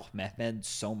freaked out Mehmed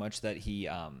so much that he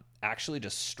actually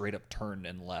just straight up turned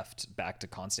and left back to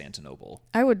Constantinople.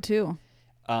 I would too.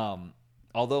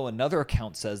 Although another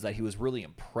account says that he was really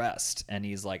impressed, and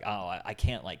he's like, "Oh, I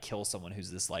can't like kill someone who's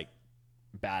this like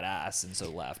badass," and so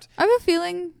left. I have a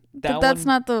feeling that's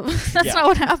not not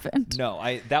what happened. No,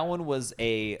 that one was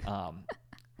a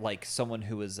like someone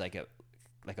who was like a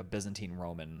Byzantine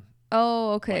Roman.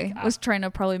 Oh, okay. I was trying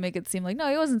to probably make it seem like no,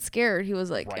 he wasn't scared. He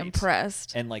was like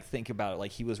impressed. And like think about it,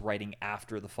 like he was writing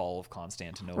after the fall of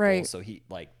Constantinople, right. So he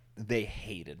like they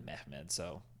hated Mehmed,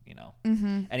 so.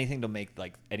 Anything to make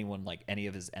like anyone like any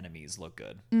of his enemies look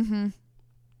good.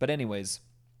 But anyways,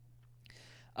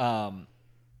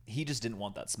 he just didn't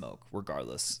want that smoke,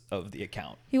 regardless of the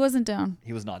account. He wasn't down.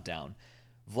 He was not down.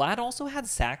 Vlad also had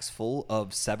sacks full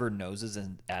of severed noses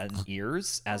and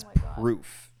ears as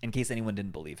proof, in case anyone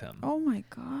didn't believe him. Oh my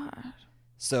god.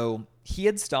 So he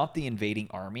had stopped the invading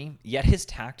army, yet his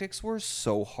tactics were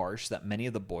so harsh that many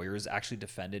of the boyars actually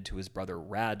defended to his brother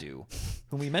Radu,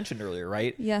 whom we mentioned earlier,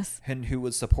 right? Yes. And who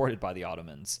was supported by the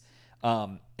Ottomans.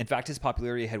 In fact, his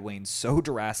popularity had waned so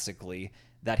drastically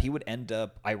that he would end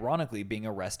up, ironically, being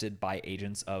arrested by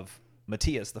agents of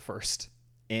Matthias I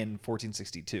in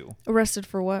 1462. Arrested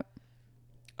for what?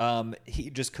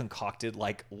 He just concocted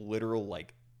like literal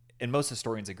like, and most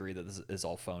historians agree that this is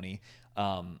all phony,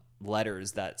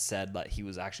 letters that said that he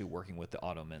was actually working with the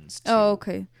Ottomans.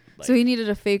 Okay. Like, so he needed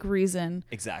a fake reason.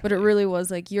 Exactly. But it really was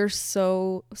like, you're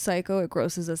so psycho, it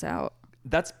grosses us out.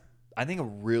 That's, I think, a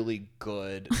really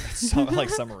good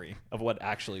summary of what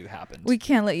actually happened. We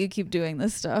can't let you keep doing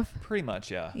this stuff. Pretty much,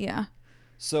 yeah. Yeah.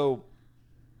 So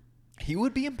he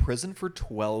would be in prison for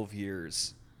 12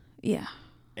 years. Yeah.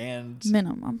 And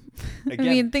minimum. Again, I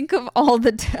mean, think of all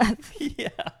the death. Yeah.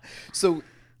 So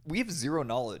we have zero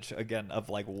knowledge again of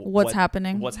like what's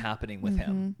happening with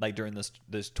him like during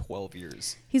this 12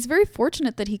 years. He's very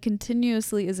fortunate that he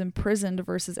continuously is imprisoned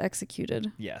versus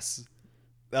executed. Yes.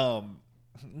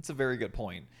 That's a very good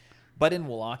point. But in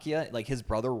Wallachia, like his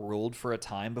brother ruled for a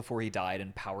time before he died,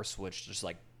 and power switched just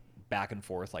like back and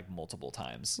forth like multiple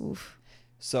times. Oof.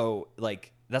 So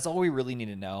like that's all we really need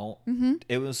to know.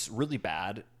 It was really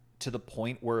bad to the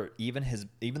point where even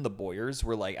the boyars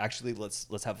were like, actually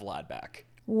let's have Vlad back.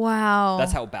 Wow.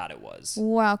 That's how bad it was.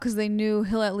 Wow, because they knew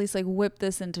he'll at least like whip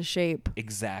this into shape.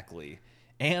 Exactly.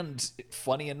 And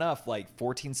funny enough, like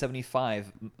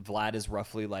 1475, Vlad is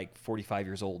roughly like 45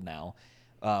 years old now.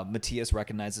 Matthias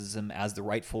recognizes him as the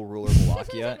rightful ruler of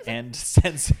Wallachia and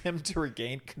sends him to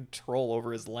regain control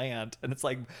over his land. And it's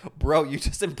like, bro, you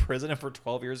just imprisoned him for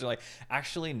 12 years. You're like,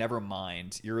 actually, never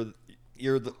mind. You're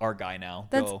our guy now.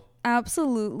 That's Go.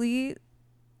 absolutely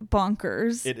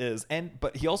bonkers. It is.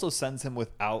 But he also sends him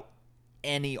without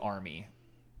any army.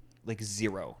 Like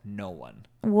zero. No one.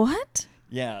 What?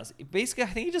 Yeah. Basically, I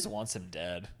think he just wants him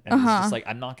dead. And he's just like,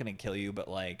 I'm not going to kill you, but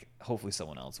like, hopefully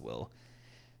someone else will.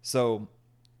 So,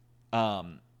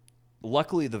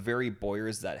 luckily the very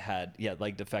boyars that had,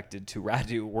 defected to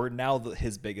Radu were now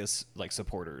his biggest,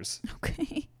 supporters.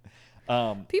 Okay.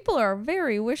 People are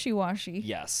very wishy-washy.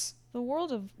 Yes. The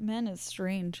world of men is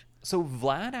strange. So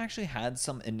Vlad actually had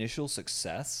some initial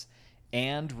success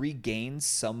and regained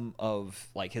some of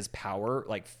his power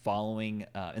following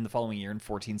in the following year in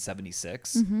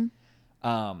 1476.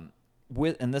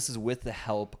 And this is with the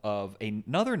help of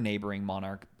another neighboring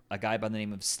monarch, a guy by the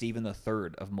name of Stephen III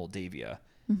of Moldavia.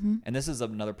 And this is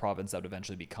another province that would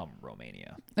eventually become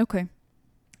Romania. Okay.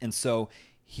 And so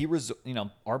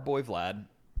our boy Vlad,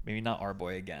 maybe not our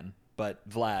boy again, but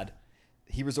Vlad,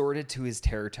 he resorted to his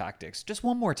terror tactics just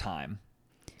one more time.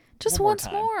 Just once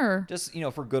more. Just,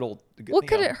 for good old... What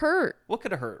could it hurt? What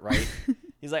could it hurt, right?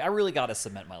 He's like, I really got to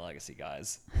cement my legacy,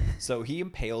 guys. So he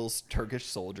impales Turkish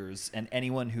soldiers and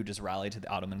anyone who just rallied to the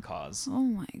Ottoman cause. Oh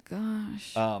my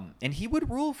gosh. And he would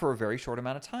rule for a very short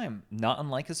amount of time, not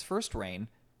unlike his first reign.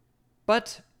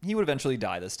 But he would eventually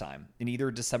die this time in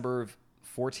either December of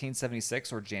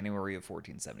 1476 or January of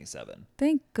 1477.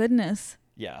 Thank goodness.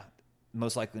 Yeah.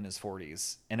 Most likely in his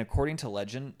 40s. And according to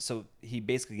legend, so he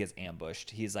basically gets ambushed.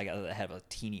 He's at the head of a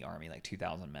teeny army,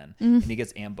 2,000 men. And he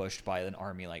gets ambushed by an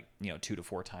army 2 to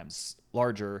 4 times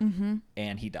larger,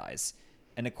 and he dies.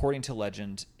 And according to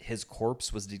legend, his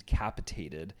corpse was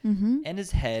decapitated, and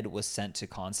his head was sent to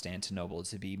Constantinople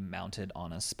to be mounted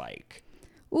on a spike.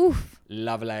 Oof.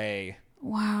 Lovely.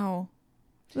 Wow.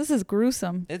 This is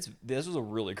gruesome. This was a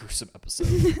really gruesome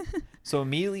episode. So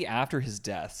immediately after his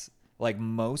death,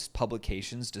 most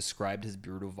publications described his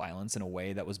brutal violence in a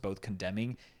way that was both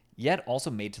condemning, yet also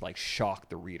made to shock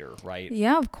the reader, right?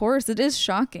 Yeah, of course. It is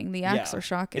shocking. The acts are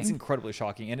shocking. It's incredibly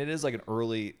shocking. And it is an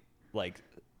early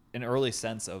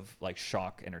sense of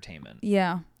shock entertainment.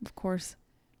 Yeah, of course.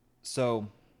 So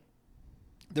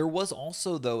there was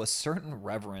also, though, a certain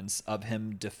reverence of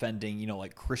him defending,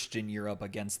 Christian Europe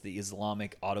against the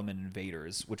Islamic Ottoman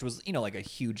invaders, which was, a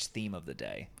huge theme of the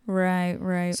day. Right,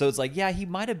 right. So it's he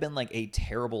might have been a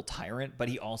terrible tyrant, but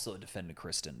he also defended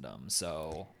Christendom.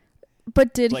 So,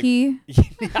 but did he? Yeah,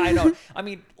 I know. I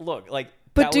mean, look,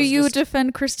 But do you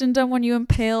defend Christendom when you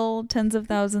impale tens of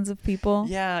thousands of people?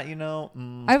 Yeah,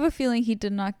 I have a feeling he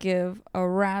did not give a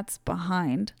rat's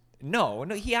behind. No,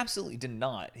 he absolutely did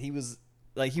not. He was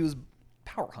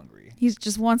power hungry. He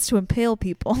just wants to impale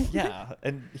people. Yeah,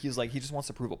 and he's he just wants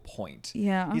to prove a point.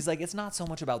 Yeah. He's it's not so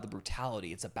much about the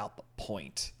brutality, it's about the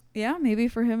point. Yeah, maybe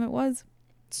for him it was.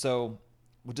 So,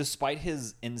 despite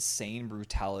his insane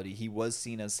brutality, he was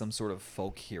seen as some sort of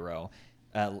folk hero.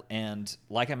 And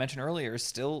like I mentioned earlier,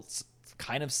 still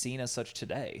kind of seen as such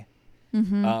today.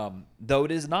 Though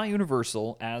it is not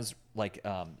universal, as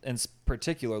in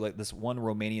particular, this one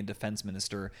Romanian defense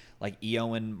minister,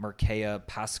 Ioan Mircea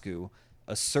Pascu,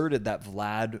 asserted that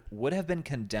Vlad would have been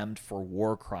condemned for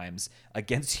war crimes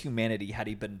against humanity had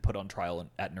he been put on trial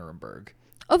at Nuremberg.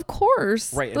 Of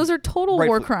course. Right. Those are total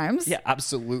war crimes. Yeah,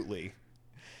 absolutely.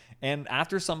 And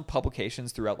after some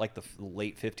publications throughout the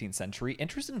late 15th century,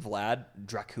 interest in Vlad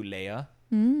Dracula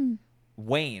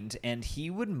waned, and he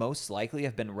would most likely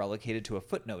have been relegated to a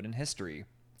footnote in history.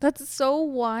 That's so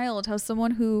wild how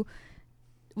someone who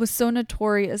was so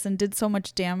notorious and did so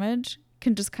much damage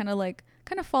can just kind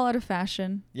of fall out of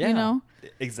fashion. Yeah,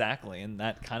 exactly. And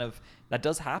that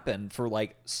does happen for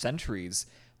centuries.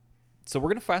 So we're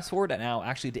going to fast forward now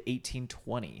actually to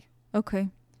 1820. Okay.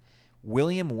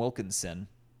 William Wilkinson,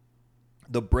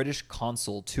 the British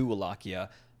consul to Wallachia,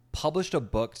 published a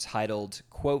book titled,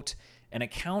 quote, An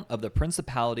Account of the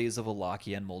Principalities of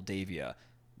Wallachia and Moldavia,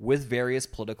 with various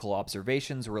political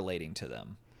observations relating to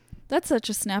them. That's such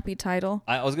a snappy title.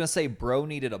 I was going to say, bro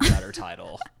needed a better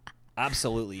title.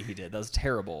 Absolutely, he did. That was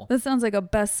terrible. That sounds like a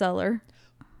bestseller.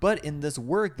 But in this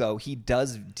work, though, he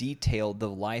does detail the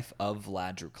life of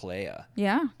Vlad Dracula.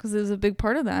 Yeah, because it was a big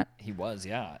part of that. He was,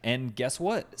 yeah. And guess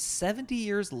what? 70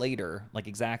 years later,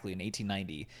 exactly in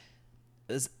 1890,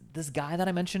 this guy that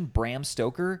I mentioned, Bram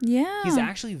Stoker, he's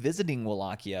actually visiting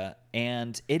Wallachia,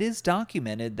 and it is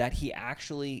documented that he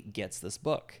actually gets this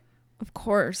book. Of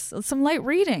course. Some light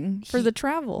reading for the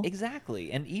travel.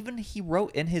 Exactly. And even he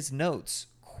wrote in his notes,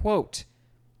 quote,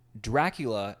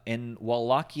 Dracula in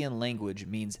Wallachian language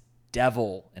means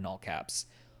devil in all caps.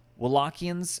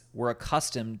 Wallachians were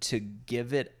accustomed to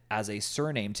give it as a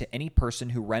surname to any person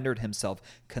who rendered himself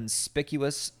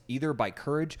conspicuous either by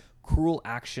courage, cruel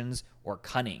actions, or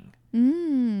cunning.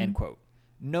 End quote.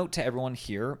 Note to everyone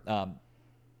here,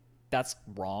 that's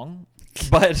wrong,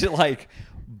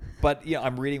 but yeah,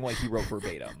 I'm reading what he wrote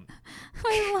verbatim.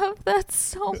 I love that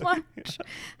so much.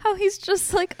 How he's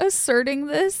just like asserting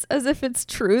this as if it's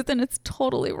truth and it's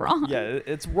totally wrong. Yeah,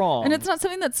 it's wrong. And it's not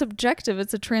something that's subjective,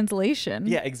 it's a translation.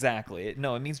 Yeah, exactly.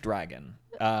 No, it means dragon.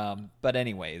 But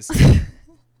anyways,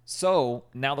 so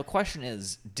now the question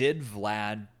is, did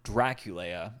Vlad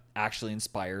Dracula actually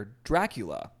inspire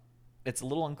Dracula? It's a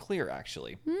little unclear,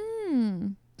 actually.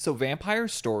 So vampire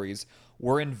stories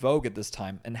were in vogue at this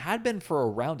time and had been for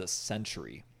around a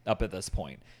century up at this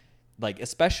point. Like,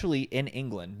 especially in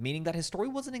England, meaning that his story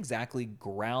wasn't exactly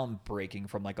groundbreaking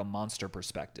from like a monster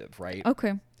perspective, right?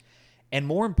 Okay. And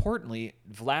more importantly,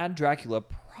 Vlad Dracula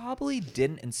probably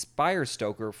didn't inspire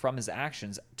Stoker from his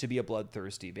actions to be a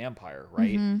bloodthirsty vampire,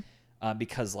 right?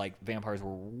 Because like vampires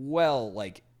were well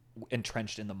like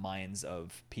entrenched in the minds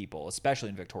of people, especially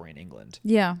in Victorian England.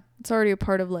 Yeah. It's already a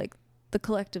part of like the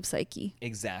collective psyche.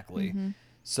 Exactly.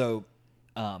 So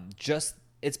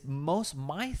it's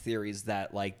my theory is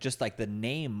that like just like the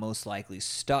name most likely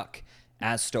stuck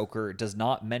as Stoker does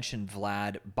not mention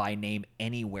Vlad by name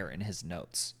anywhere in his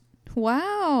notes.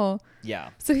 Wow. Yeah.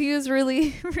 So he was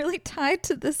really, really tied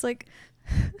to this like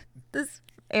this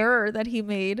error that he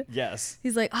made. Yes.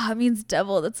 He's like, it means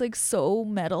devil. That's like so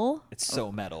metal. It's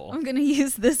so metal. I'm gonna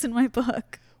use this in my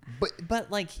book. But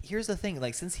like here's the thing,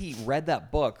 like since he read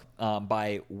that book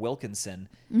by Wilkinson,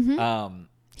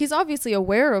 he's obviously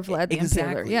aware of Vlad the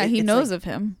Impaler. Yeah, he knows like of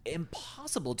him.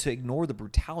 Impossible to ignore the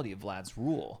brutality of Vlad's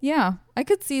rule. Yeah, I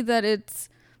could see that it's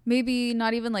maybe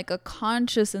not even like a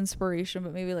conscious inspiration,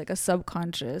 but maybe like a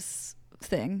subconscious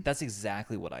thing. That's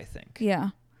exactly what I think.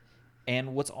 Yeah.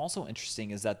 And what's also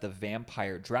interesting is that the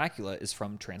vampire Dracula is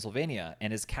from Transylvania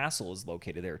and his castle is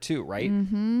located there too, right?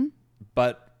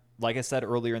 But like I said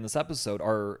earlier in this episode,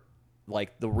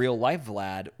 the real life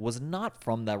Vlad was not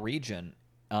from that region.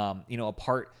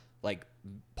 Apart like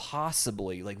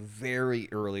possibly like very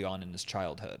early on in his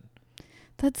childhood.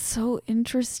 That's so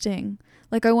interesting.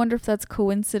 Like, I wonder if that's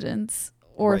coincidence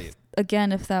or Right.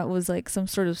 if that was like some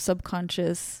sort of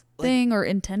subconscious thing or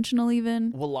intentional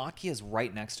even. Wallachia is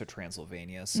right next to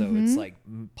Transylvania, so it's like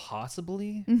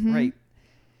possibly right.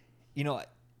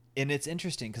 And it's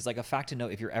interesting because like a fact to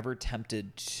note, if you're ever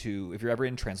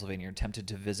in Transylvania, you're tempted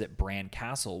to visit Bran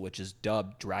Castle, which is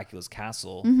dubbed Dracula's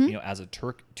castle, as a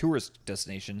tourist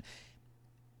destination.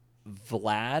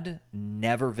 Vlad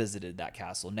never visited that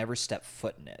castle, never stepped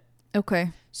foot in it. Okay.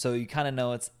 So you kind of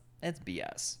know it's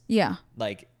BS. Yeah.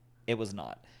 Like it was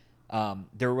not.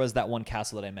 There was that one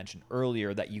castle that I mentioned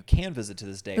earlier that you can visit to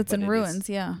this day. That's in ruins.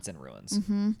 Yeah. It's in ruins.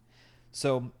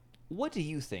 So what do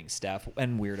you think, Steph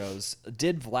and weirdos?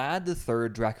 Did Vlad III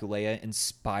Dracula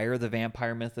inspire the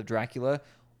vampire myth of Dracula?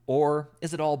 Or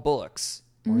is it all books?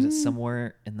 Or is it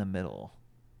somewhere in the middle?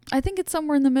 I think it's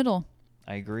somewhere in the middle.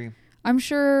 I agree. I'm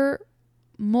sure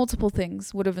multiple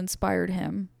things would have inspired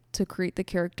him to create the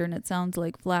character, and it sounds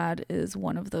like Vlad is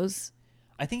one of those.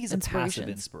 I think he's a passive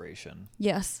inspiration.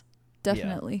 Yes,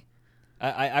 definitely. Yeah.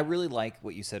 I really like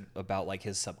what you said about like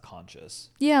his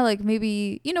subconscious. Yeah, like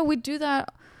maybe, we do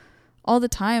that all the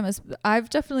time. I've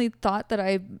definitely thought that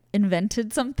I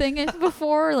invented something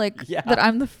before, like that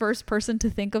I'm the first person to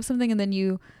think of something, and then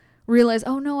you realize,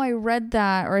 oh no, I read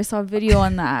that or I saw a video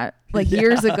on that like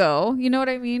years ago. You know what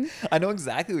I mean? I know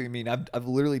exactly what you mean. I've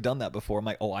literally done that before. I'm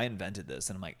like, oh, I invented this,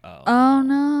 and I'm like, oh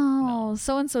no.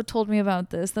 So and so told me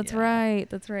about this. That's right.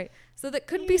 So that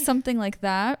could be something like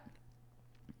that,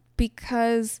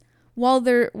 because while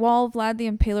Vlad the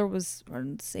Impaler was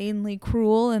insanely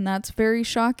cruel, and that's very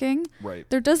shocking, right,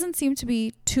 there doesn't seem to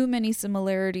be too many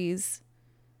similarities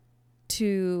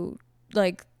to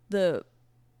like the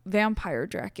vampire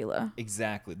Dracula.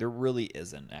 Exactly. There really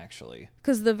isn't, actually.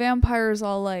 Because the vampire is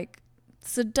all like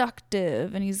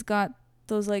seductive, and he's got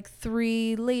those like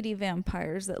 3 lady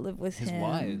vampires that live with him. His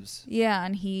wives. Yeah,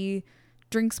 and he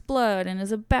drinks blood and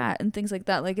is a bat and things like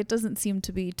that. Like, it doesn't seem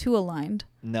to be too aligned.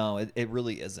 No, it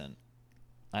really isn't.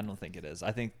 I don't think it is.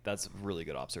 I think that's a really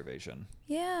good observation.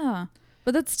 Yeah.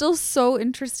 But that's still so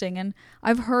interesting. And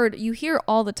you hear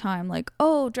all the time, like,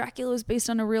 oh, Dracula was based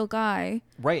on a real guy.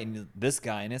 Right. And this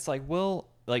guy, and it's like, well,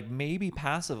 like maybe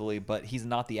passively, but he's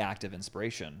not the active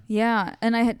inspiration. Yeah.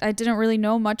 And I didn't really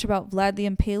know much about Vlad the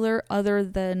Impaler other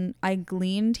than I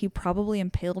gleaned he probably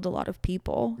impaled a lot of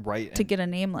people. Right. To get a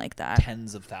name like that.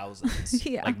 Tens of thousands.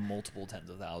 Yeah. Like multiple tens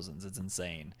of thousands. It's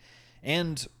insane.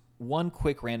 And one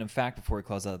quick random fact before we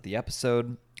close out the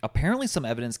episode. Apparently some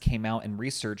evidence came out and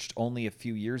researched only a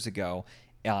few years ago,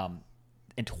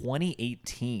 in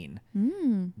 2018,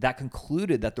 that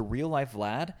concluded that the real-life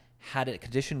Vlad had a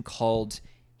condition called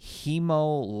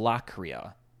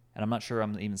hemolacria. And I'm not sure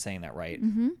I'm even saying that right.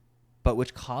 But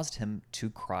which caused him to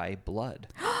cry blood.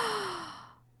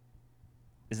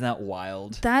 Isn't that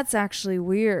wild? That's actually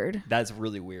weird. That's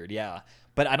really weird, yeah.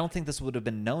 But I don't think this would have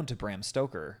been known to Bram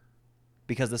Stoker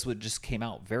because this would just came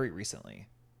out very recently.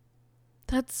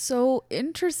 That's so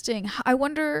interesting. I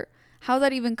wonder how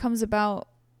that even comes about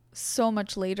so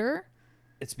much later.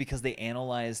 It's because they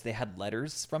had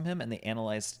letters from him, and they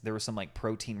analyzed, there was some like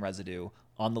protein residue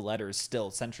on the letters still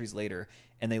centuries later,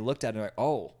 and they looked at it like,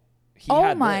 oh, he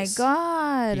had this.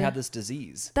 God. He had this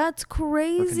disease. That's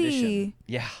crazy.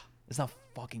 Yeah. It's not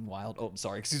fucking wild. Oh, I'm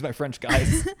sorry. Excuse my French,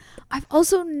 guys. I've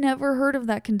also never heard of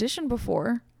that condition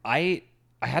before. I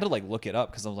had to like look it up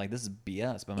because I was like, this is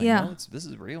BS. But I'm like, no, this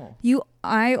is real.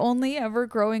 I only ever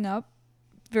growing up,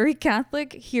 very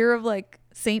Catholic, hear of like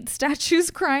saint statues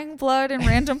crying blood in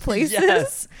random places.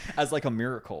 Yes, as like a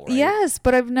miracle, right? Yes,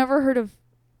 but I've never heard of,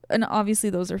 and obviously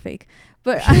those are fake,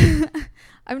 but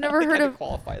I've never heard of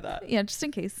qualify that. Yeah, just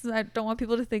in case. I don't want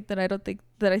people to think that I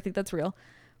think that's real.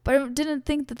 But I didn't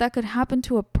think that could happen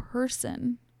to a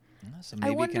person. So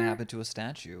maybe it can happen to a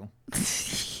statue.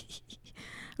 It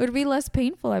would be less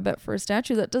painful, I bet, for a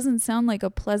statue. That doesn't sound like a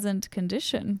pleasant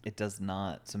condition. It does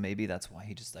not. So maybe that's why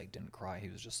he just like didn't cry. He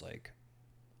was just like,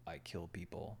 I kill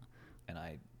people and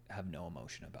I have no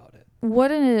emotion about it.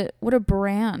 What a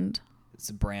brand. It's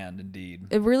a brand indeed.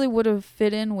 It really would have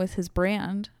fit in with his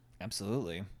brand.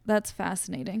 Absolutely. That's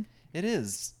fascinating. It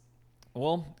is.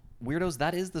 Well, weirdos,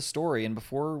 that is the story. And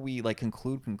before we like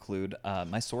conclude,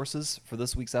 my sources for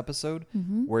this week's episode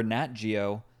were Nat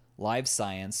Geo, Live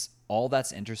Science, All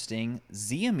That's Interesting,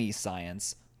 ZME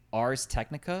Science, Ars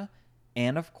Technica,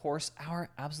 and of course our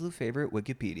absolute favorite,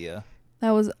 Wikipedia.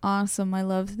 That was awesome, my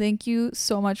love. Thank you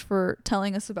so much for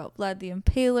telling us about Vlad the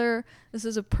Impaler. This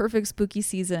is a perfect spooky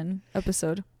season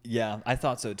episode. Yeah, I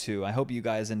thought so too. I hope you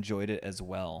guys enjoyed it as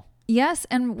well. Yes,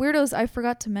 and weirdos, I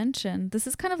forgot to mention, this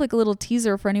is kind of like a little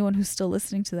teaser for anyone who's still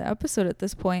listening to the episode at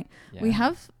this point. Yeah. We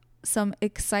have some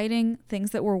exciting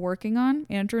things that we're working on,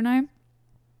 Andrew and I,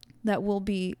 that will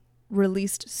be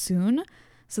released soon.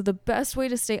 So the best way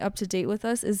to stay up to date with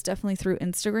us is definitely through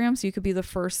Instagram. So you could be the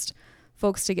first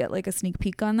folks to get like a sneak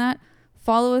peek on that.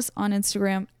 Follow us on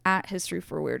Instagram at History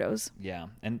for Weirdos. Yeah,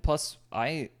 and plus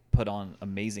I put on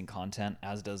amazing content,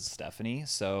 as does Stephanie.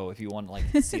 So if you want to like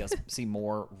see us see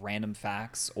more random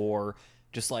facts or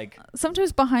just like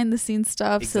sometimes behind the scenes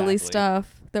stuff, silly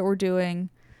stuff that we're doing,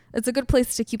 it's a good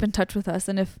place to keep in touch with us.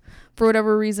 And if for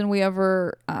whatever reason we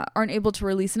ever aren't able to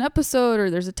release an episode or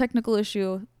there's a technical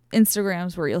issue,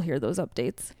 Instagram's where you'll hear those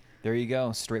updates. There you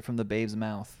go, straight from the babe's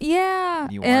mouth. Yeah.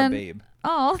 You are a babe.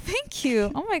 Oh, thank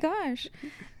you. Oh my gosh.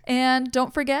 And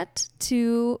don't forget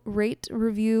to rate,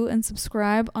 review, and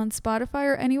subscribe on Spotify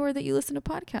or anywhere that you listen to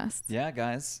podcasts. Yeah,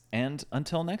 guys. And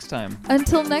until next time.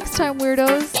 Until next time,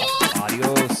 weirdos.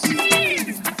 Adios.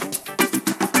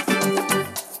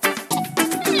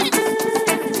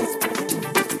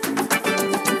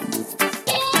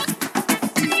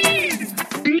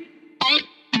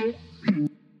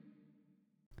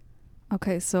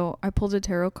 Okay, so I pulled a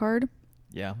tarot card.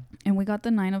 Yeah. And we got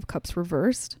the 9 of Cups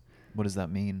reversed. What does that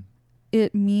mean?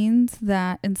 It means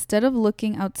that instead of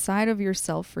looking outside of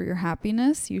yourself for your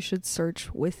happiness, you should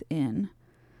search within.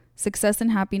 Success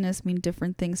and happiness mean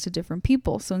different things to different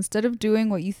people. So instead of doing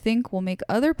what you think will make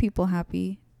other people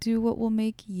happy, do what will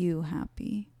make you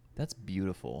happy. That's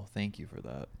beautiful. Thank you for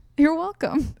that. You're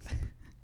welcome.